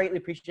 We greatly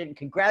appreciate it. And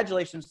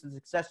congratulations to the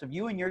success of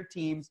you and your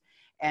teams,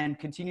 and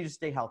continue to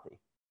stay healthy.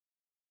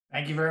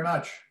 Thank you very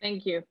much.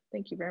 Thank you.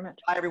 Thank you very much.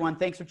 Bye, everyone.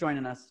 Thanks for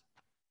joining us.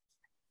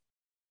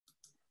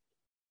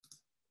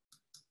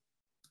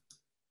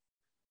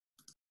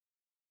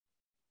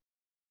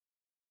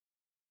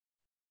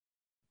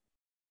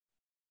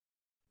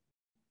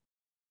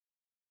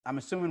 I'm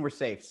assuming we're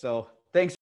safe, so thanks.